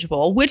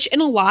individual, which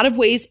in a lot of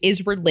ways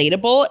is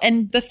relatable.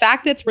 And the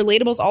fact that it's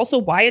relatable is also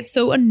why it's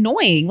so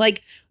annoying.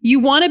 Like you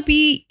want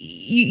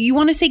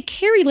to say,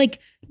 Carrie, like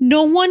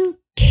no one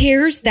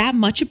cares that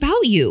much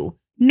about you.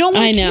 No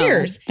one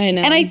cares. I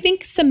know. And I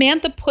think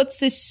Samantha puts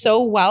this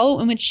so well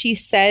in when she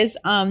says,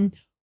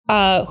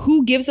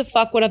 who gives a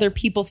fuck what other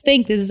people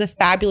think? This is a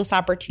fabulous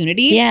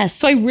opportunity. Yes.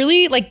 So I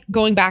really like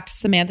going back to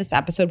Samantha's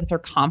episode with her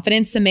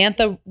confidence.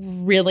 Samantha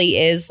really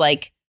is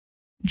like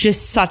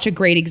just such a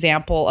great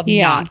example of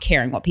not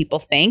caring what people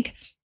think.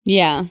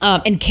 Yeah.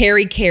 And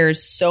Carrie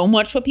cares so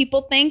much what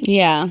people think.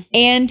 Yeah.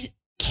 And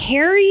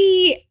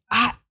Carrie.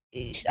 But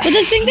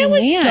the thing that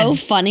was so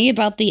funny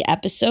about the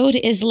episode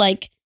is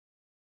like,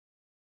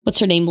 what's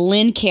her name?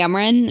 Lynn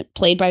Cameron,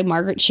 played by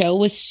Margaret Cho,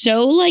 was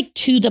so like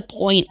to the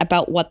point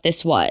about what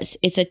this was.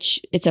 It's a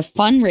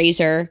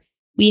fundraiser.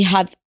 We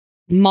have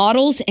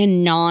models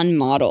and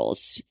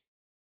non-models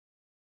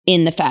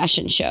in the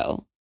fashion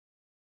show.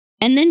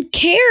 And then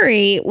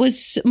Carrie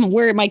was,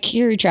 where my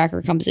Carrie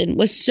tracker comes in,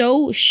 was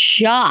so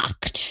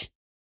shocked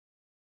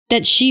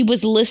that she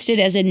was listed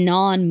as a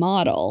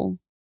non-model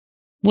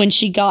when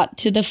she got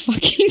to the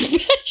fucking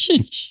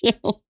fashion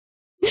show.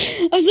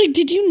 I was like,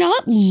 did you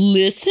not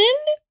listen?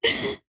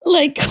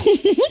 Like,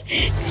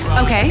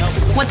 Okay,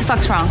 what the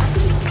fuck's wrong?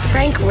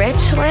 Frank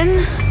Rich,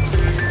 Lynn?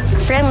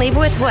 Fran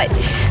Lebowitz, what?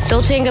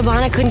 Dolce &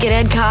 Gabbana couldn't get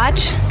Ed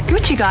Koch?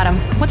 Gucci got him.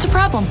 What's the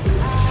problem?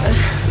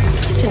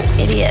 Such an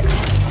idiot.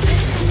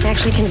 I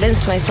actually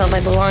convinced myself I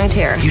belonged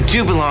here. You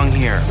do belong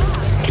here.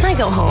 Can I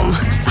go home?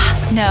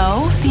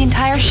 No, the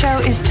entire show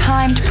is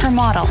timed per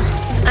model.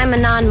 I'm a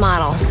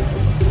non-model.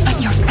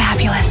 But you're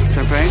fabulous.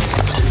 Okay.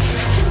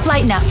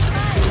 Lighten up.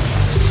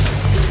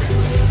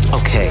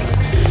 Okay,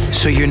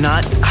 so you're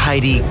not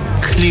Heidi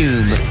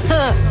Klum,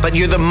 but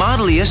you're the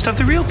modeliest of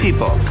the real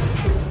people.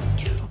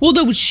 Well,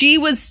 no, she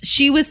was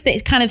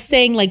kind of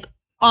saying like,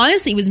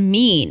 honestly, it was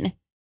mean.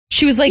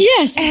 She was like,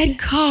 yes, Ed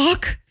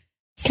Koch,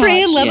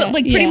 Fran Lebowitz,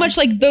 like pretty much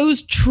like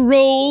those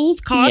trolls,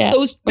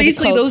 those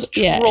basically those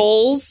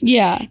trolls,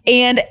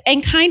 and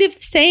kind of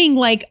saying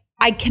like,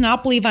 I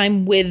cannot believe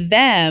I'm with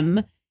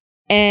them,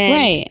 and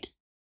right.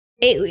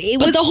 It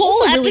was the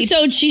whole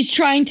episode. She's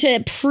trying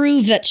to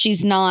prove that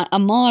she's not a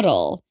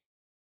model.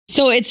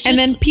 So it's just, and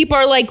then people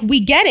are like, we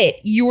get it.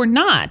 You're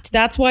not.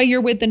 That's why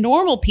you're with the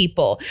normal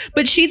people.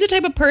 But she's the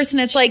type of person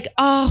that's like,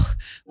 oh,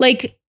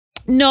 like,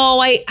 no,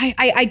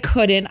 I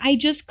couldn't. I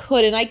just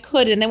couldn't. I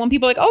couldn't. And then when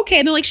people are like, okay.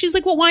 And they're like, she's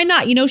like, well, why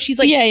not? You know, she's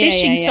like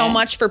fishing so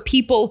much for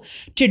people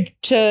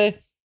to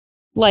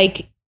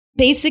like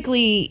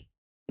basically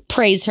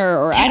praise her.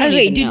 Or I don't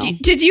even know.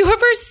 Did you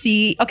ever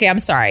see? Okay, I'm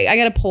sorry. I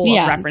got to pull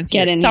a reference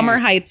here. Summer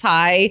Heights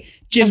High,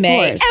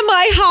 Janae. Am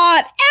I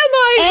hot? Am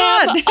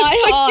I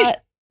hot?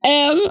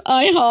 Am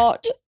I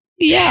hot?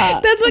 Yeah.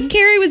 That's what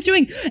Carrie was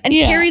doing. And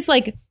Carrie's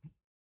like,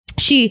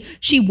 she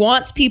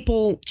wants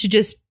people to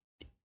just,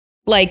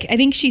 like, I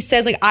think she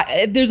says, like,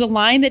 there's a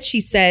line that she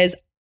says,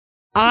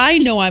 I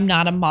know I'm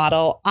not a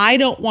model. I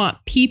don't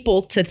want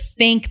people to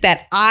think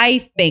that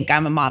I think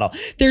I'm a model.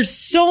 There's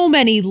so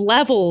many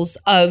levels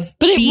of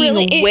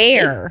being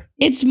aware.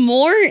 It's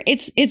more,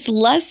 it's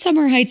less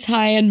Summer Heights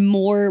High and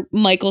more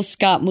Michael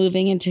Scott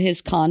moving into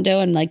his condo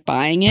and like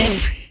buying it.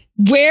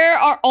 Where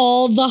are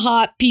all the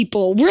hot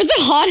people? We're the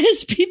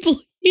hottest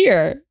people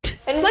here.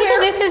 And Michael,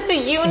 this is the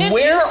unit.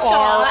 Where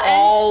are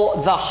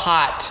all the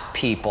hot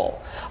people?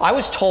 I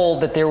was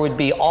told that there would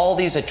be all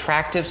these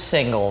attractive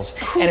singles.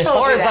 Who and as told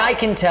far you as that? I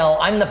can tell,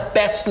 I'm the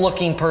best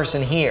looking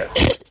person here.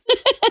 Yep.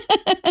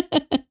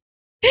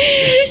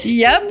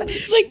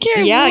 It's like,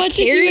 Carrie, what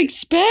did you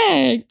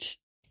expect?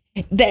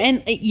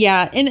 And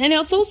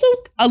it's also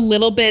a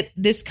little bit,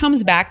 this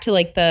comes back to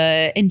like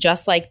and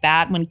just like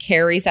that, when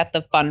Carrie's at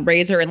the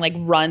fundraiser and like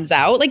runs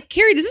out, like,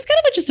 Carrie, this is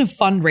kind of just a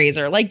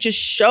fundraiser, like just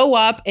show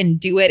up and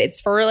do it. It's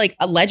for like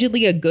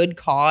allegedly a good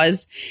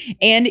cause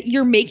and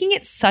you're making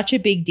it such a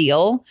big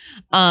deal.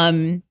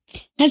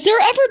 Has there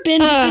ever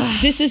been,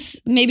 this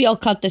is maybe I'll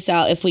cut this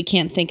out if we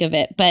can't think of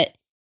it, but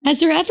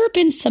has there ever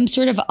been some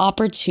sort of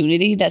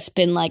opportunity that's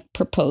been like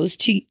proposed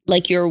to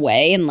like your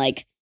way and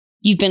like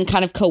you've been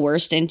kind of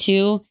coerced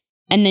into,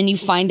 and then you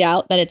find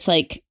out that it's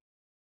like,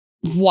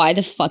 why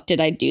the fuck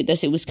did I do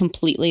this? It was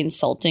completely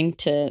insulting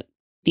to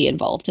be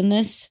involved in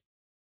this.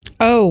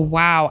 Oh,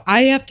 wow.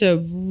 I have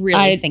to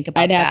really think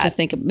about that. I'd have to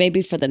think,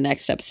 maybe for the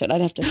next episode, I'd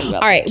have to think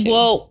about that. All right. Too.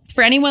 Well,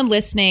 for anyone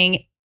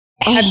listening,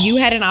 have you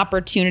had an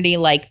opportunity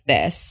like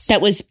this?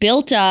 That was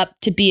built up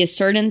to be a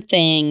certain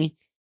thing,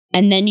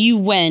 and then you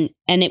went,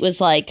 and it was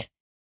like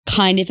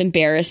kind of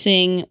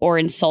embarrassing or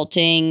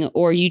insulting,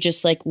 or you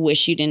just like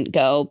wish you didn't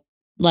go.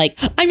 Like,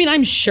 I mean,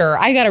 I'm sure.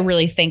 I got to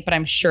really think, but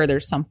I'm sure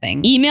there's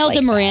something. Email like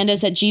the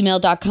Mirandas at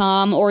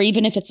gmail.com, or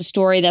even if it's a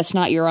story that's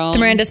not your own. The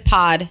Mirandas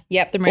pod.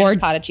 Yep, the Mirandas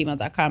pod at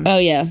gmail.com. Oh,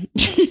 yeah.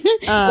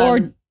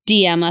 Or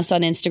DM us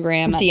on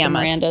Instagram at the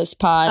Mirandas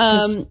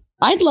pod.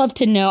 I'd love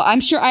to know.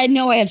 I'm sure I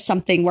have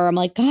something where I'm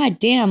like, God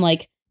damn,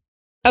 like.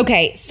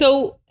 Okay,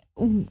 so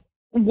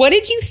what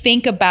did you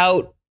think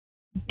about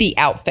the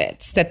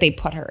outfits that they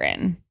put her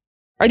in?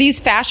 Are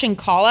these fashion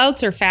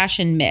call-outs or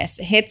fashion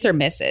hits or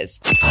misses?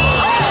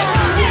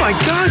 Oh my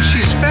God,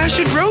 she's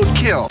fashion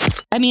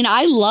roadkill. I mean,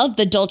 I love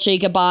the Dolce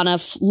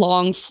Gabbana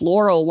long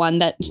floral one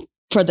that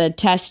for the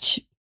test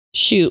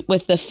shoot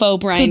with the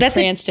faux Bryan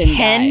Cranston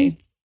guy.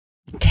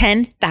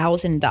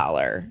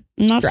 $10,000.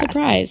 I'm not dress.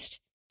 Surprised.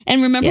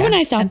 And remember when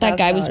I thought that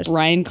guy was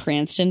Bryan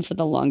Cranston for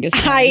the longest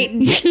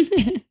time?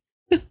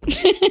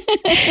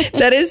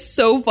 That is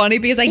so funny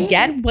because I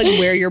get like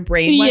where your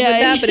brain went with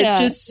that, but it's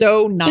just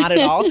so not at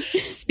all.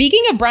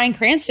 Speaking of Bryan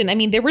Cranston, I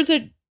mean, there was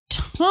a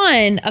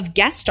ton of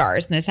guest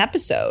stars in this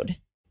episode.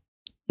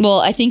 Well,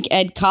 I think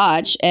Ed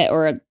Koch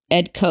or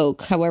Ed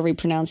Koch, however you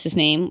pronounce his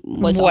name,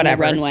 was on the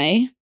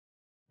runway.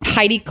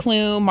 Heidi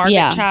Klum,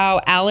 Margaret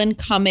Chow, Alan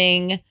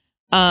Cumming.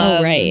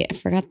 Oh, right. I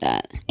forgot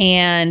that.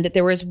 And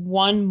there was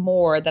one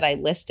more that I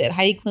listed.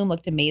 Heidi Klum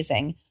looked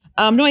amazing.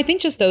 No, I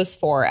think just those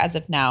four as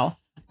of now.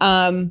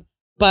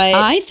 But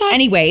I thought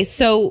anyway,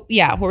 so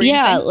what were you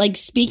saying? Like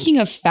speaking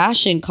of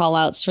fashion call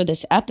outs for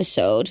this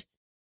episode,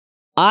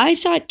 I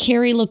thought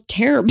Carrie looked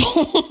terrible.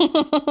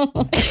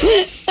 What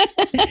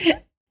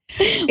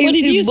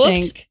did you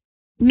think?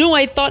 No,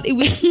 I thought it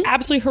was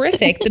absolutely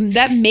horrific.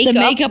 That makeup,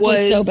 the makeup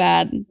was so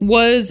bad.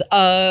 Was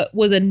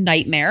a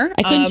nightmare.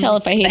 I couldn't tell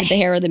if I hated the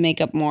hair or the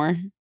makeup more.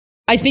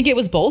 I think it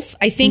was both.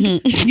 I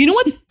think you know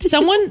what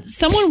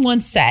someone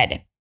once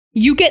said,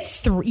 you get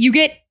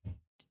three.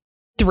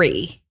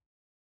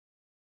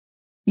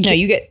 No,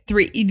 you get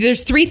three.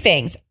 There's three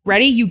things.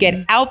 Ready? You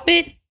get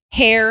outfit,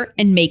 hair,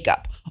 and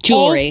makeup.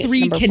 Jewelry. All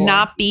three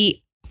cannot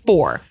be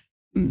four.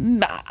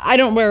 I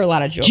don't wear a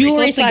lot of jewelry.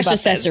 Jewelry /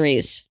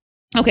 accessories.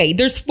 Okay,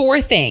 there's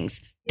four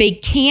things. They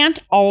can't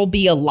all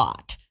be a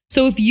lot.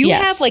 So if you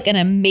have like an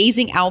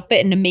amazing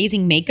outfit and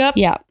amazing makeup,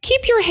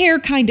 keep your hair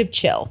kind of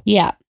chill.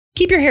 Yeah.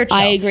 Keep your hair chill.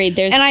 I agree.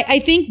 And I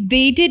think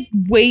they did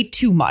way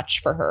too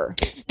much for her.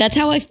 That's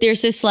how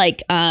there's this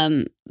like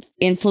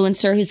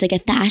influencer who's like a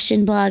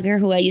fashion blogger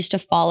who I used to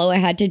follow. I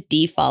had to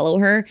defollow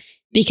her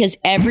because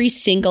every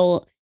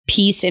single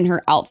piece in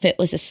her outfit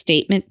was a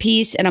statement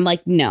piece. And I'm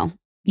like, no,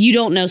 you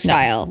don't know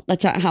style. No.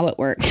 That's not how it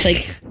works.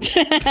 Like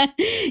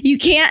you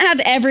can't have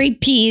every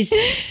piece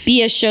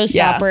be a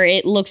showstopper.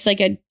 It looks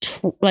like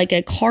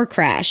a car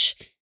crash.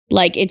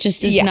 Like, it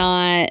just is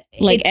not,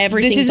 like,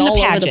 everything's all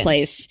over the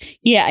place.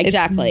 Yeah,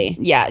 exactly.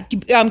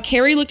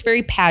 Carrie looked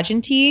very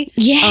pageanty.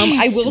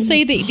 Yes. I will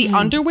say that the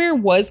underwear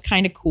was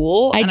kind of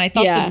cool. And I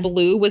thought the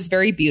blue was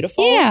very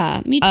beautiful.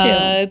 Yeah, me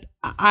too.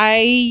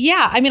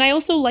 I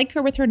also like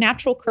her with her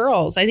natural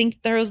curls. I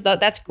think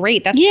that's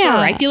great. That's her.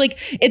 I feel like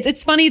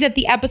it's funny that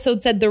the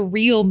episode said the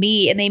real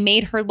me and they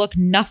made her look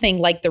nothing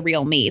like the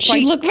real me. So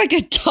she looked like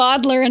a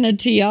toddler in a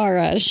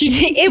tiara.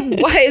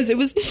 It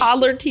was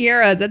toddler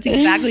tiara. That's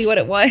exactly what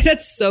it was.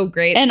 That's so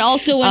great. And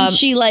also when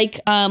she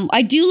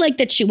I do like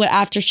that she went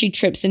after she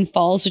trips and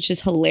falls, which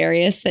is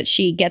hilarious that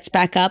she gets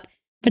back up,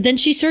 but then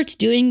she starts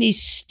doing these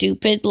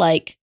stupid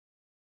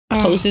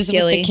poses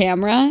with the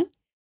camera.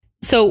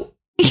 So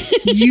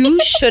you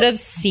should have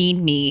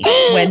seen me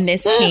when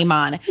this came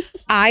on.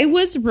 I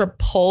was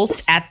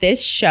repulsed at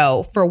this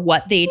show for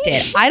what they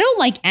did. I don't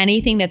like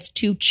anything that's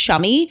too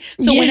chummy.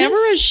 So whenever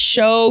a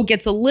show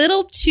gets a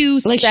little too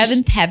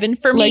seventh heaven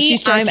for me, she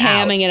starts I'm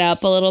hamming it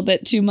up a little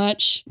bit too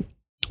much.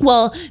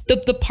 Well,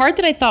 the part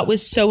that I thought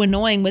was so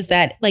annoying was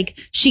that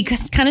she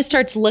kind of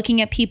starts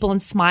looking at people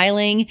and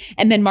smiling,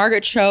 and then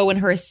Margaret Cho and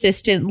her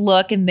assistant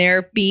look and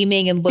they're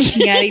beaming and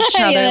looking at each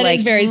other.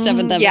 It's very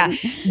seventh heaven. Yeah,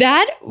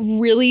 that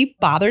really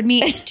bothered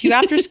me. It's 2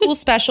 after-school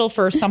special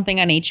for something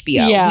on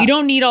HBO. Yeah. We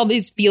don't need all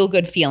these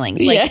feel-good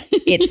feelings.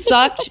 It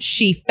sucked.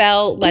 She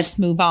fell. Let's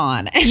move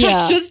on.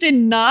 I just did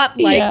not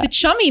like the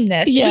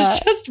chumminess. It was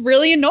just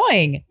really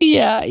annoying.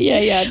 Yeah,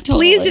 totally.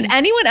 Please, did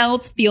anyone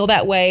else feel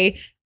that way?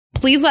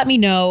 Please let me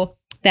know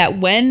that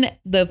when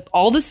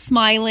all the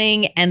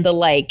smiling and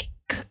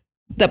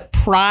the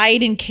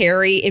pride in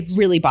Carrie, it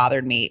really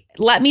bothered me.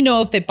 Let me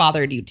know if it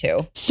bothered you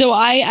too. So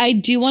I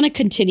do want to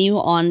continue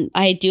on.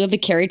 I do have a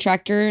Carrie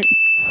tracker.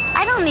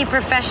 I don't need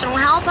professional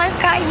help.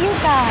 I've got you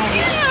guys.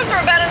 Yeah,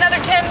 for about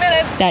another 10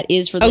 minutes. That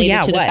is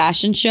related to the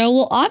fashion show.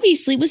 Well,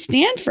 obviously with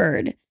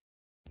Stanford.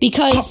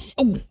 Because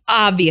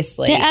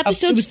obviously the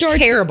episode starts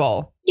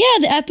terrible. Yeah,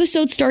 the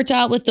episode starts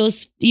out with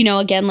those,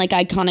 again,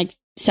 iconic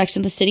Sex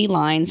and the City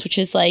lines, which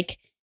is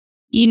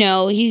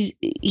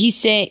he's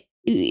saying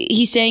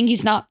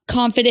he's not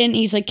confident.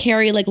 He's like,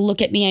 Carrie, look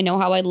at me. I know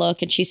how I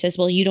look. And she says,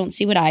 well, you don't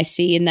see what I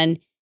see. And then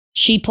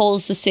she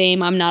pulls the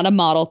same I'm not a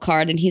model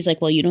card. And he's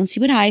like, well, you don't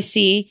see what I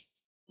see.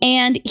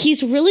 And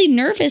he's really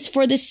nervous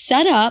for this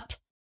setup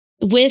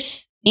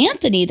with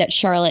Anthony that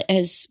Charlotte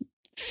has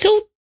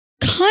so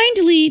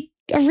kindly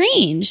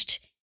arranged.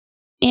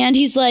 And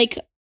he's like,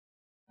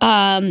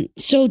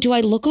 so do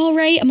I look all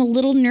right? I'm a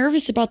little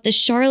nervous about this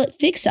Charlotte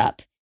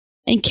fix-up.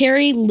 And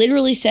Carrie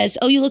literally says,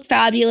 oh, you look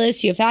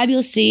fabulous. You have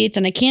fabulous seats.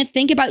 And I can't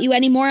think about you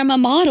anymore. I'm a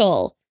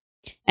model.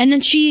 And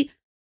then she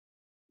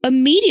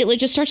immediately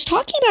just starts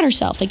talking about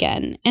herself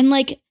again. And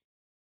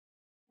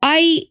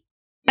I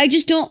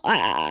just don't,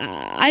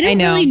 I don't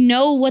really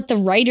know what the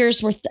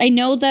writers were. I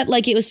know that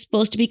it was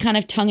supposed to be kind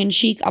of tongue in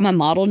cheek. I'm a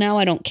model now.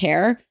 I don't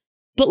care.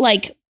 But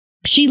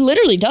she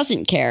literally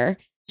doesn't care.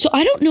 So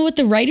I don't know what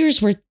the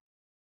writers were.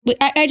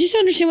 I just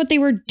don't understand what they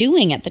were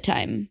doing at the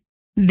time.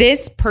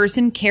 This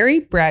person, Carrie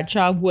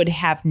Bradshaw, would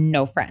have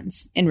no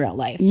friends in real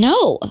life.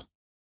 No.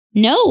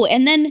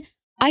 And then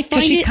I find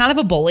because she's kind of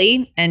a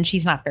bully and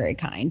she's not very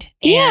kind.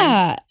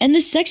 Yeah. And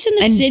the Sex and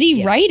the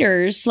City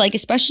writers,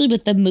 especially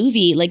with the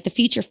movie, the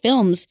feature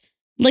films,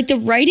 the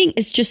writing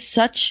is just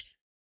such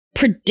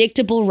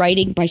predictable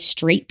writing by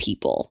straight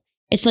people.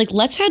 It's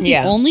let's have the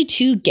only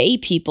 2 gay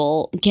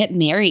people get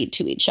married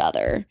to each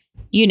other,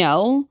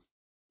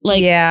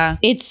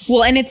 it's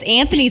and it's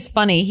Anthony's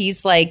funny.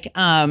 He's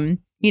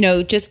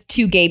just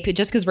 2 gay,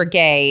 just because we're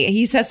gay.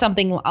 He says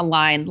something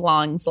along the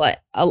lines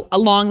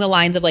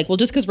of well,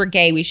 just because we're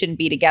gay, we shouldn't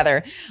be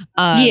together.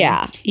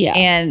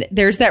 And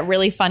there's that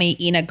really funny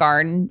Ina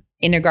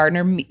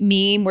Gardner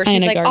meme where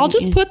she's I'll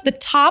just put the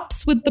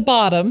tops with the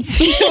bottoms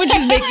when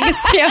she's making a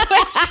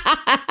sandwich.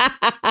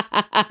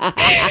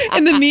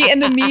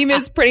 and the meme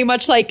is pretty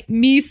much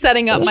me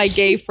setting up my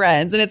gay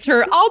friends, and it's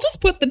her, I'll just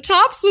put the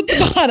tops with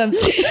the bottoms.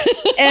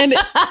 And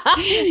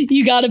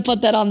you got to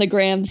put that on the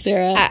gram,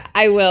 Sarah.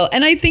 I will.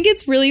 And I think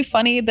it's really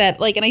funny that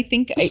and I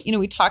think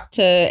we talked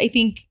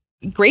to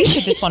Grace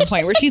at this one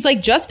point where she's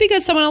just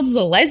because someone else is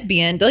a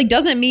lesbian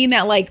doesn't mean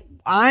that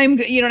I'm,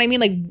 you know what I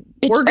mean?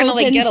 We're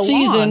going to get along.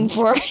 Season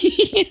for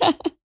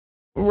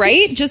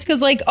right? Just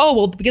because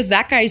because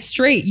that guy's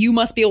straight, you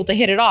must be able to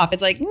hit it off.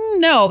 It's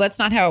no, that's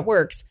not how it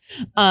works.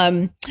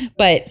 But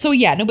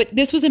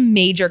this was a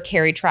major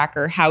Carrie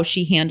tracker, how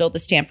she handled the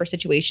Stanford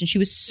situation. She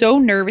was so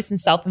nervous and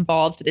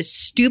self-involved for this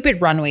stupid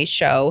runway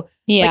show.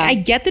 Yeah. I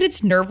get that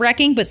it's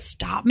nerve-wracking, but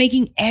stop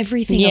making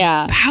everything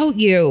about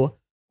you.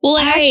 Well,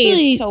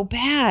 actually, it's so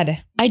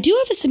bad. I do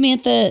have a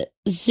Samantha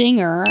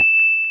zinger.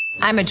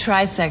 I'm a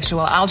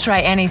trisexual. I'll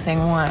try anything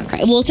once.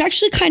 Well, it's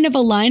actually kind of a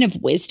line of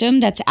wisdom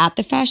that's at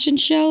the fashion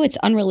show. It's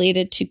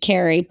unrelated to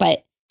Carrie,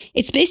 but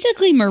it's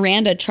basically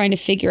Miranda trying to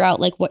figure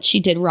out what she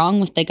did wrong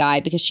with the guy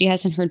because she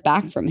hasn't heard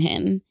back from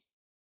him.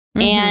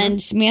 Mm-hmm.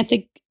 And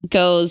Samantha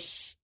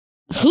goes,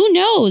 who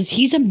knows?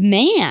 He's a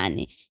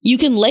man. You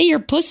can lay your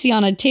pussy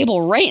on a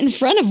table right in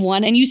front of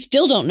one and you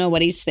still don't know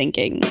what he's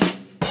thinking.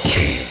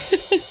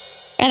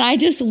 And I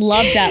just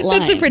love that line.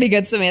 That's a pretty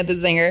good Samantha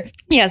zinger.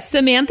 Yeah,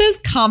 Samantha's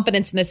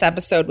confidence in this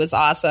episode was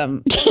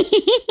awesome.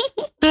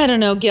 I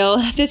don't know,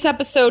 Gil. This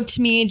episode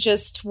to me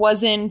just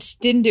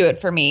didn't do it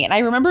for me. And I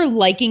remember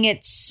liking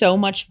it so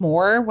much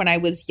more when I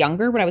was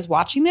younger, when I was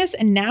watching this.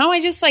 And now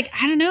I just I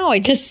don't know.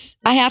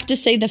 I have to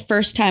say the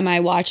first time I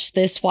watched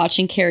this,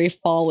 watching Carrie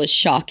fall was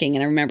shocking.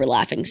 And I remember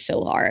laughing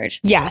so hard.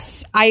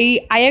 Yes.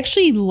 I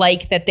actually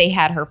like that they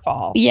had her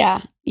fall.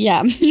 Yeah.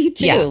 Yeah, me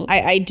too. Yeah,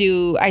 I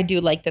do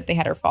like that they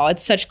had her fall.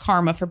 It's such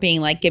karma for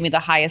being like, give me the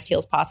highest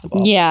heels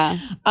possible. Yeah.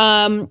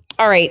 All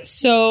right.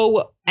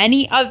 So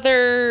I've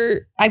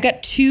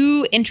got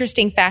 2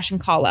 interesting fashion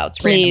call outs.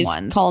 Please,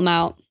 random ones. Call them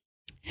out.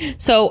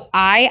 So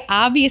I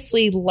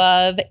obviously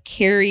love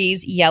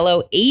Carrie's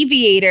yellow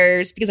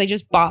aviators because I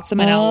just bought some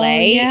in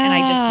LA and I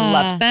just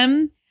loved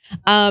them.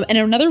 And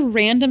another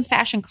random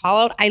fashion call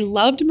out. I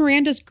loved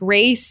Miranda's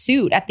gray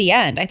suit at the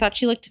end. I thought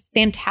she looked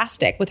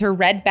fantastic with her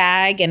red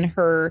bag and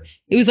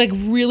it was like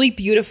really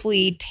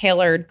beautifully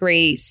tailored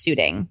gray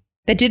suiting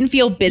that didn't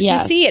feel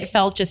businessy. Yes. It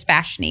felt just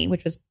fashiony,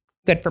 which was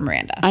good for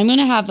Miranda. I'm going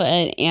to have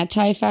an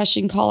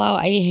anti-fashion call out.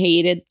 I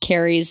hated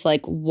Carrie's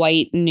like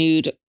white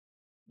nude,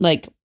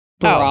 like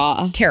bra.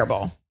 Oh,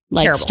 terrible.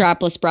 Like terrible.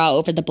 Strapless bra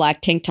over the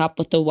black tank top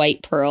with the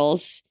white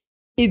pearls.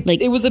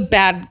 It was a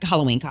bad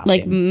Halloween costume.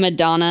 Like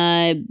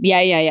Madonna. Yeah.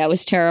 It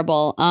was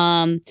terrible.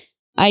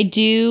 I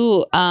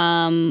do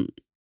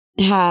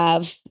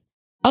have.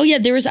 Oh yeah,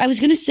 I was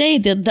gonna say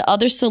the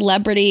other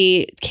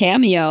celebrity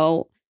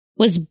cameo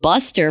was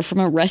Buster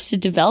from Arrested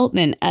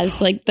Development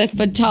as like the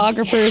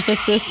photographer's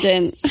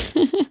assistant.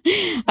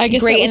 I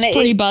guess that was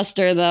pretty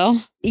Buster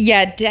though.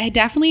 Yeah,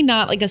 definitely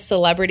not like a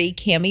celebrity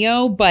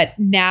cameo, but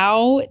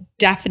now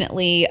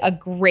definitely a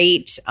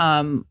great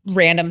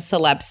random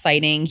celeb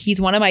sighting.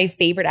 He's one of my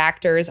favorite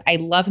actors. I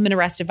love him in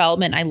Arrested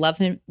Development. I love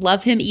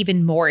him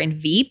even more in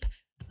Veep.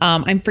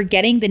 I'm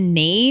forgetting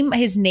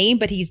his name,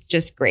 but he's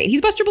just great.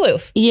 He's Buster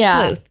Bluth.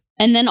 Yeah. Bluth.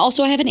 And then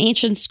also I have an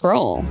ancient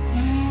scroll.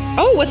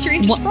 Oh, what's your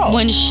ancient scroll?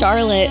 When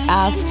Charlotte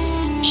asks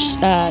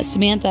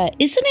Samantha,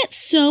 isn't it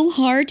so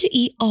hard to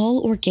eat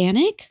all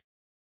organic?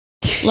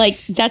 Like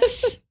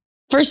that's,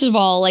 first of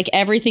all, like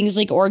everything's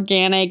like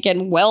organic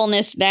and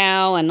wellness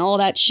now and all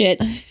that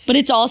shit. But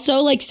it's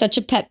also like such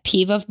a pet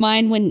peeve of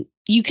mine when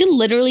you can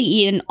literally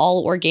eat an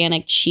all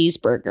organic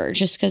cheeseburger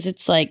just because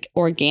it's like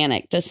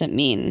organic doesn't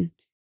mean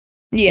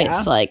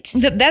it's like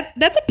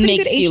that's a pretty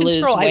makes good you ancient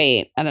lose scroll.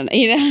 weight. I don't know.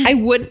 You know?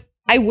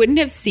 I wouldn't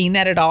have seen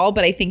that at all,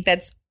 but I think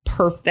that's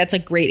a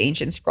great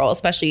ancient scroll,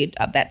 especially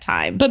of that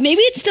time. But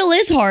maybe it still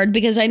is hard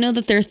because I know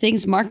that there are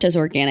things marked as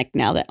organic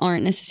now that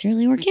aren't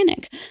necessarily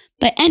organic.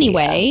 But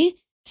anyway,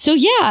 so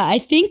yeah,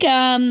 I think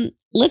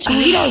let's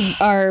read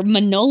our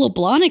Manolo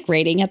Blahnik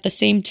rating at the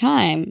same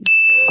time.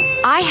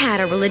 I had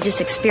a religious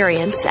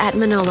experience at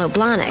Manolo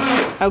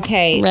Blahnik.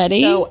 Okay,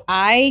 ready? So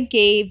I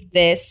gave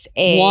this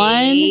a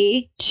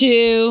 1,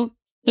 2,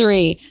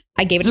 3.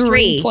 I gave it a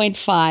 3.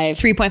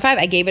 3.5. 3.5.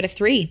 I gave it a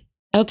 3.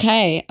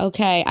 Okay.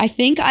 I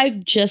think I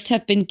just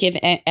have been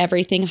given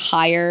everything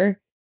higher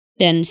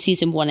than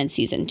season 1 and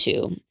season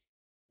 2.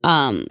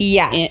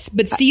 Yes,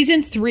 but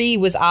season 3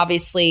 was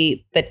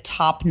obviously the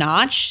top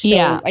notch.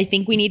 So I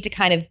think we need to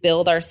kind of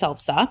build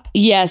ourselves up.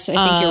 Yes, I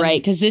think you're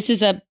right. Because this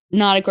is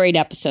not a great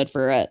episode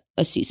for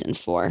a season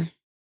 4.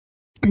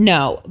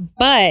 No,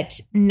 but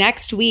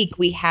next week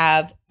we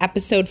have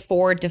episode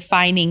 4,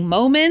 Defining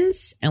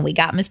Moments, and we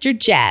got Mr.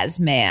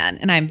 Jazzman,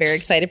 and I'm very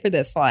excited for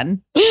this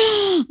one.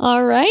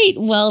 All right.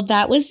 Well,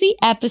 that was the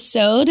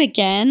episode.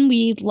 Again,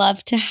 we'd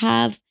love to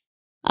have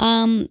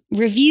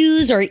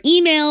reviews or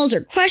emails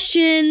or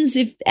questions.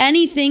 If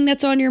anything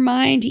that's on your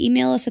mind,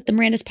 email us at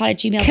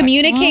themirandasPod@gmail.com.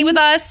 Communicate with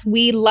us.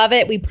 We love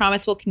it. We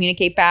promise we'll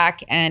communicate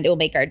back and it will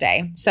make our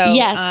day. So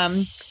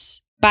yes.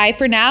 Bye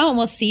for now, and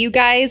we'll see you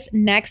guys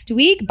next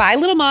week. Bye,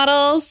 little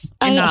models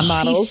and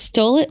non-models. He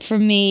stole it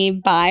from me.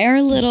 Bye,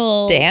 our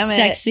little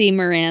sexy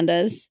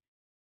Mirandas.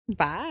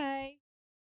 Bye.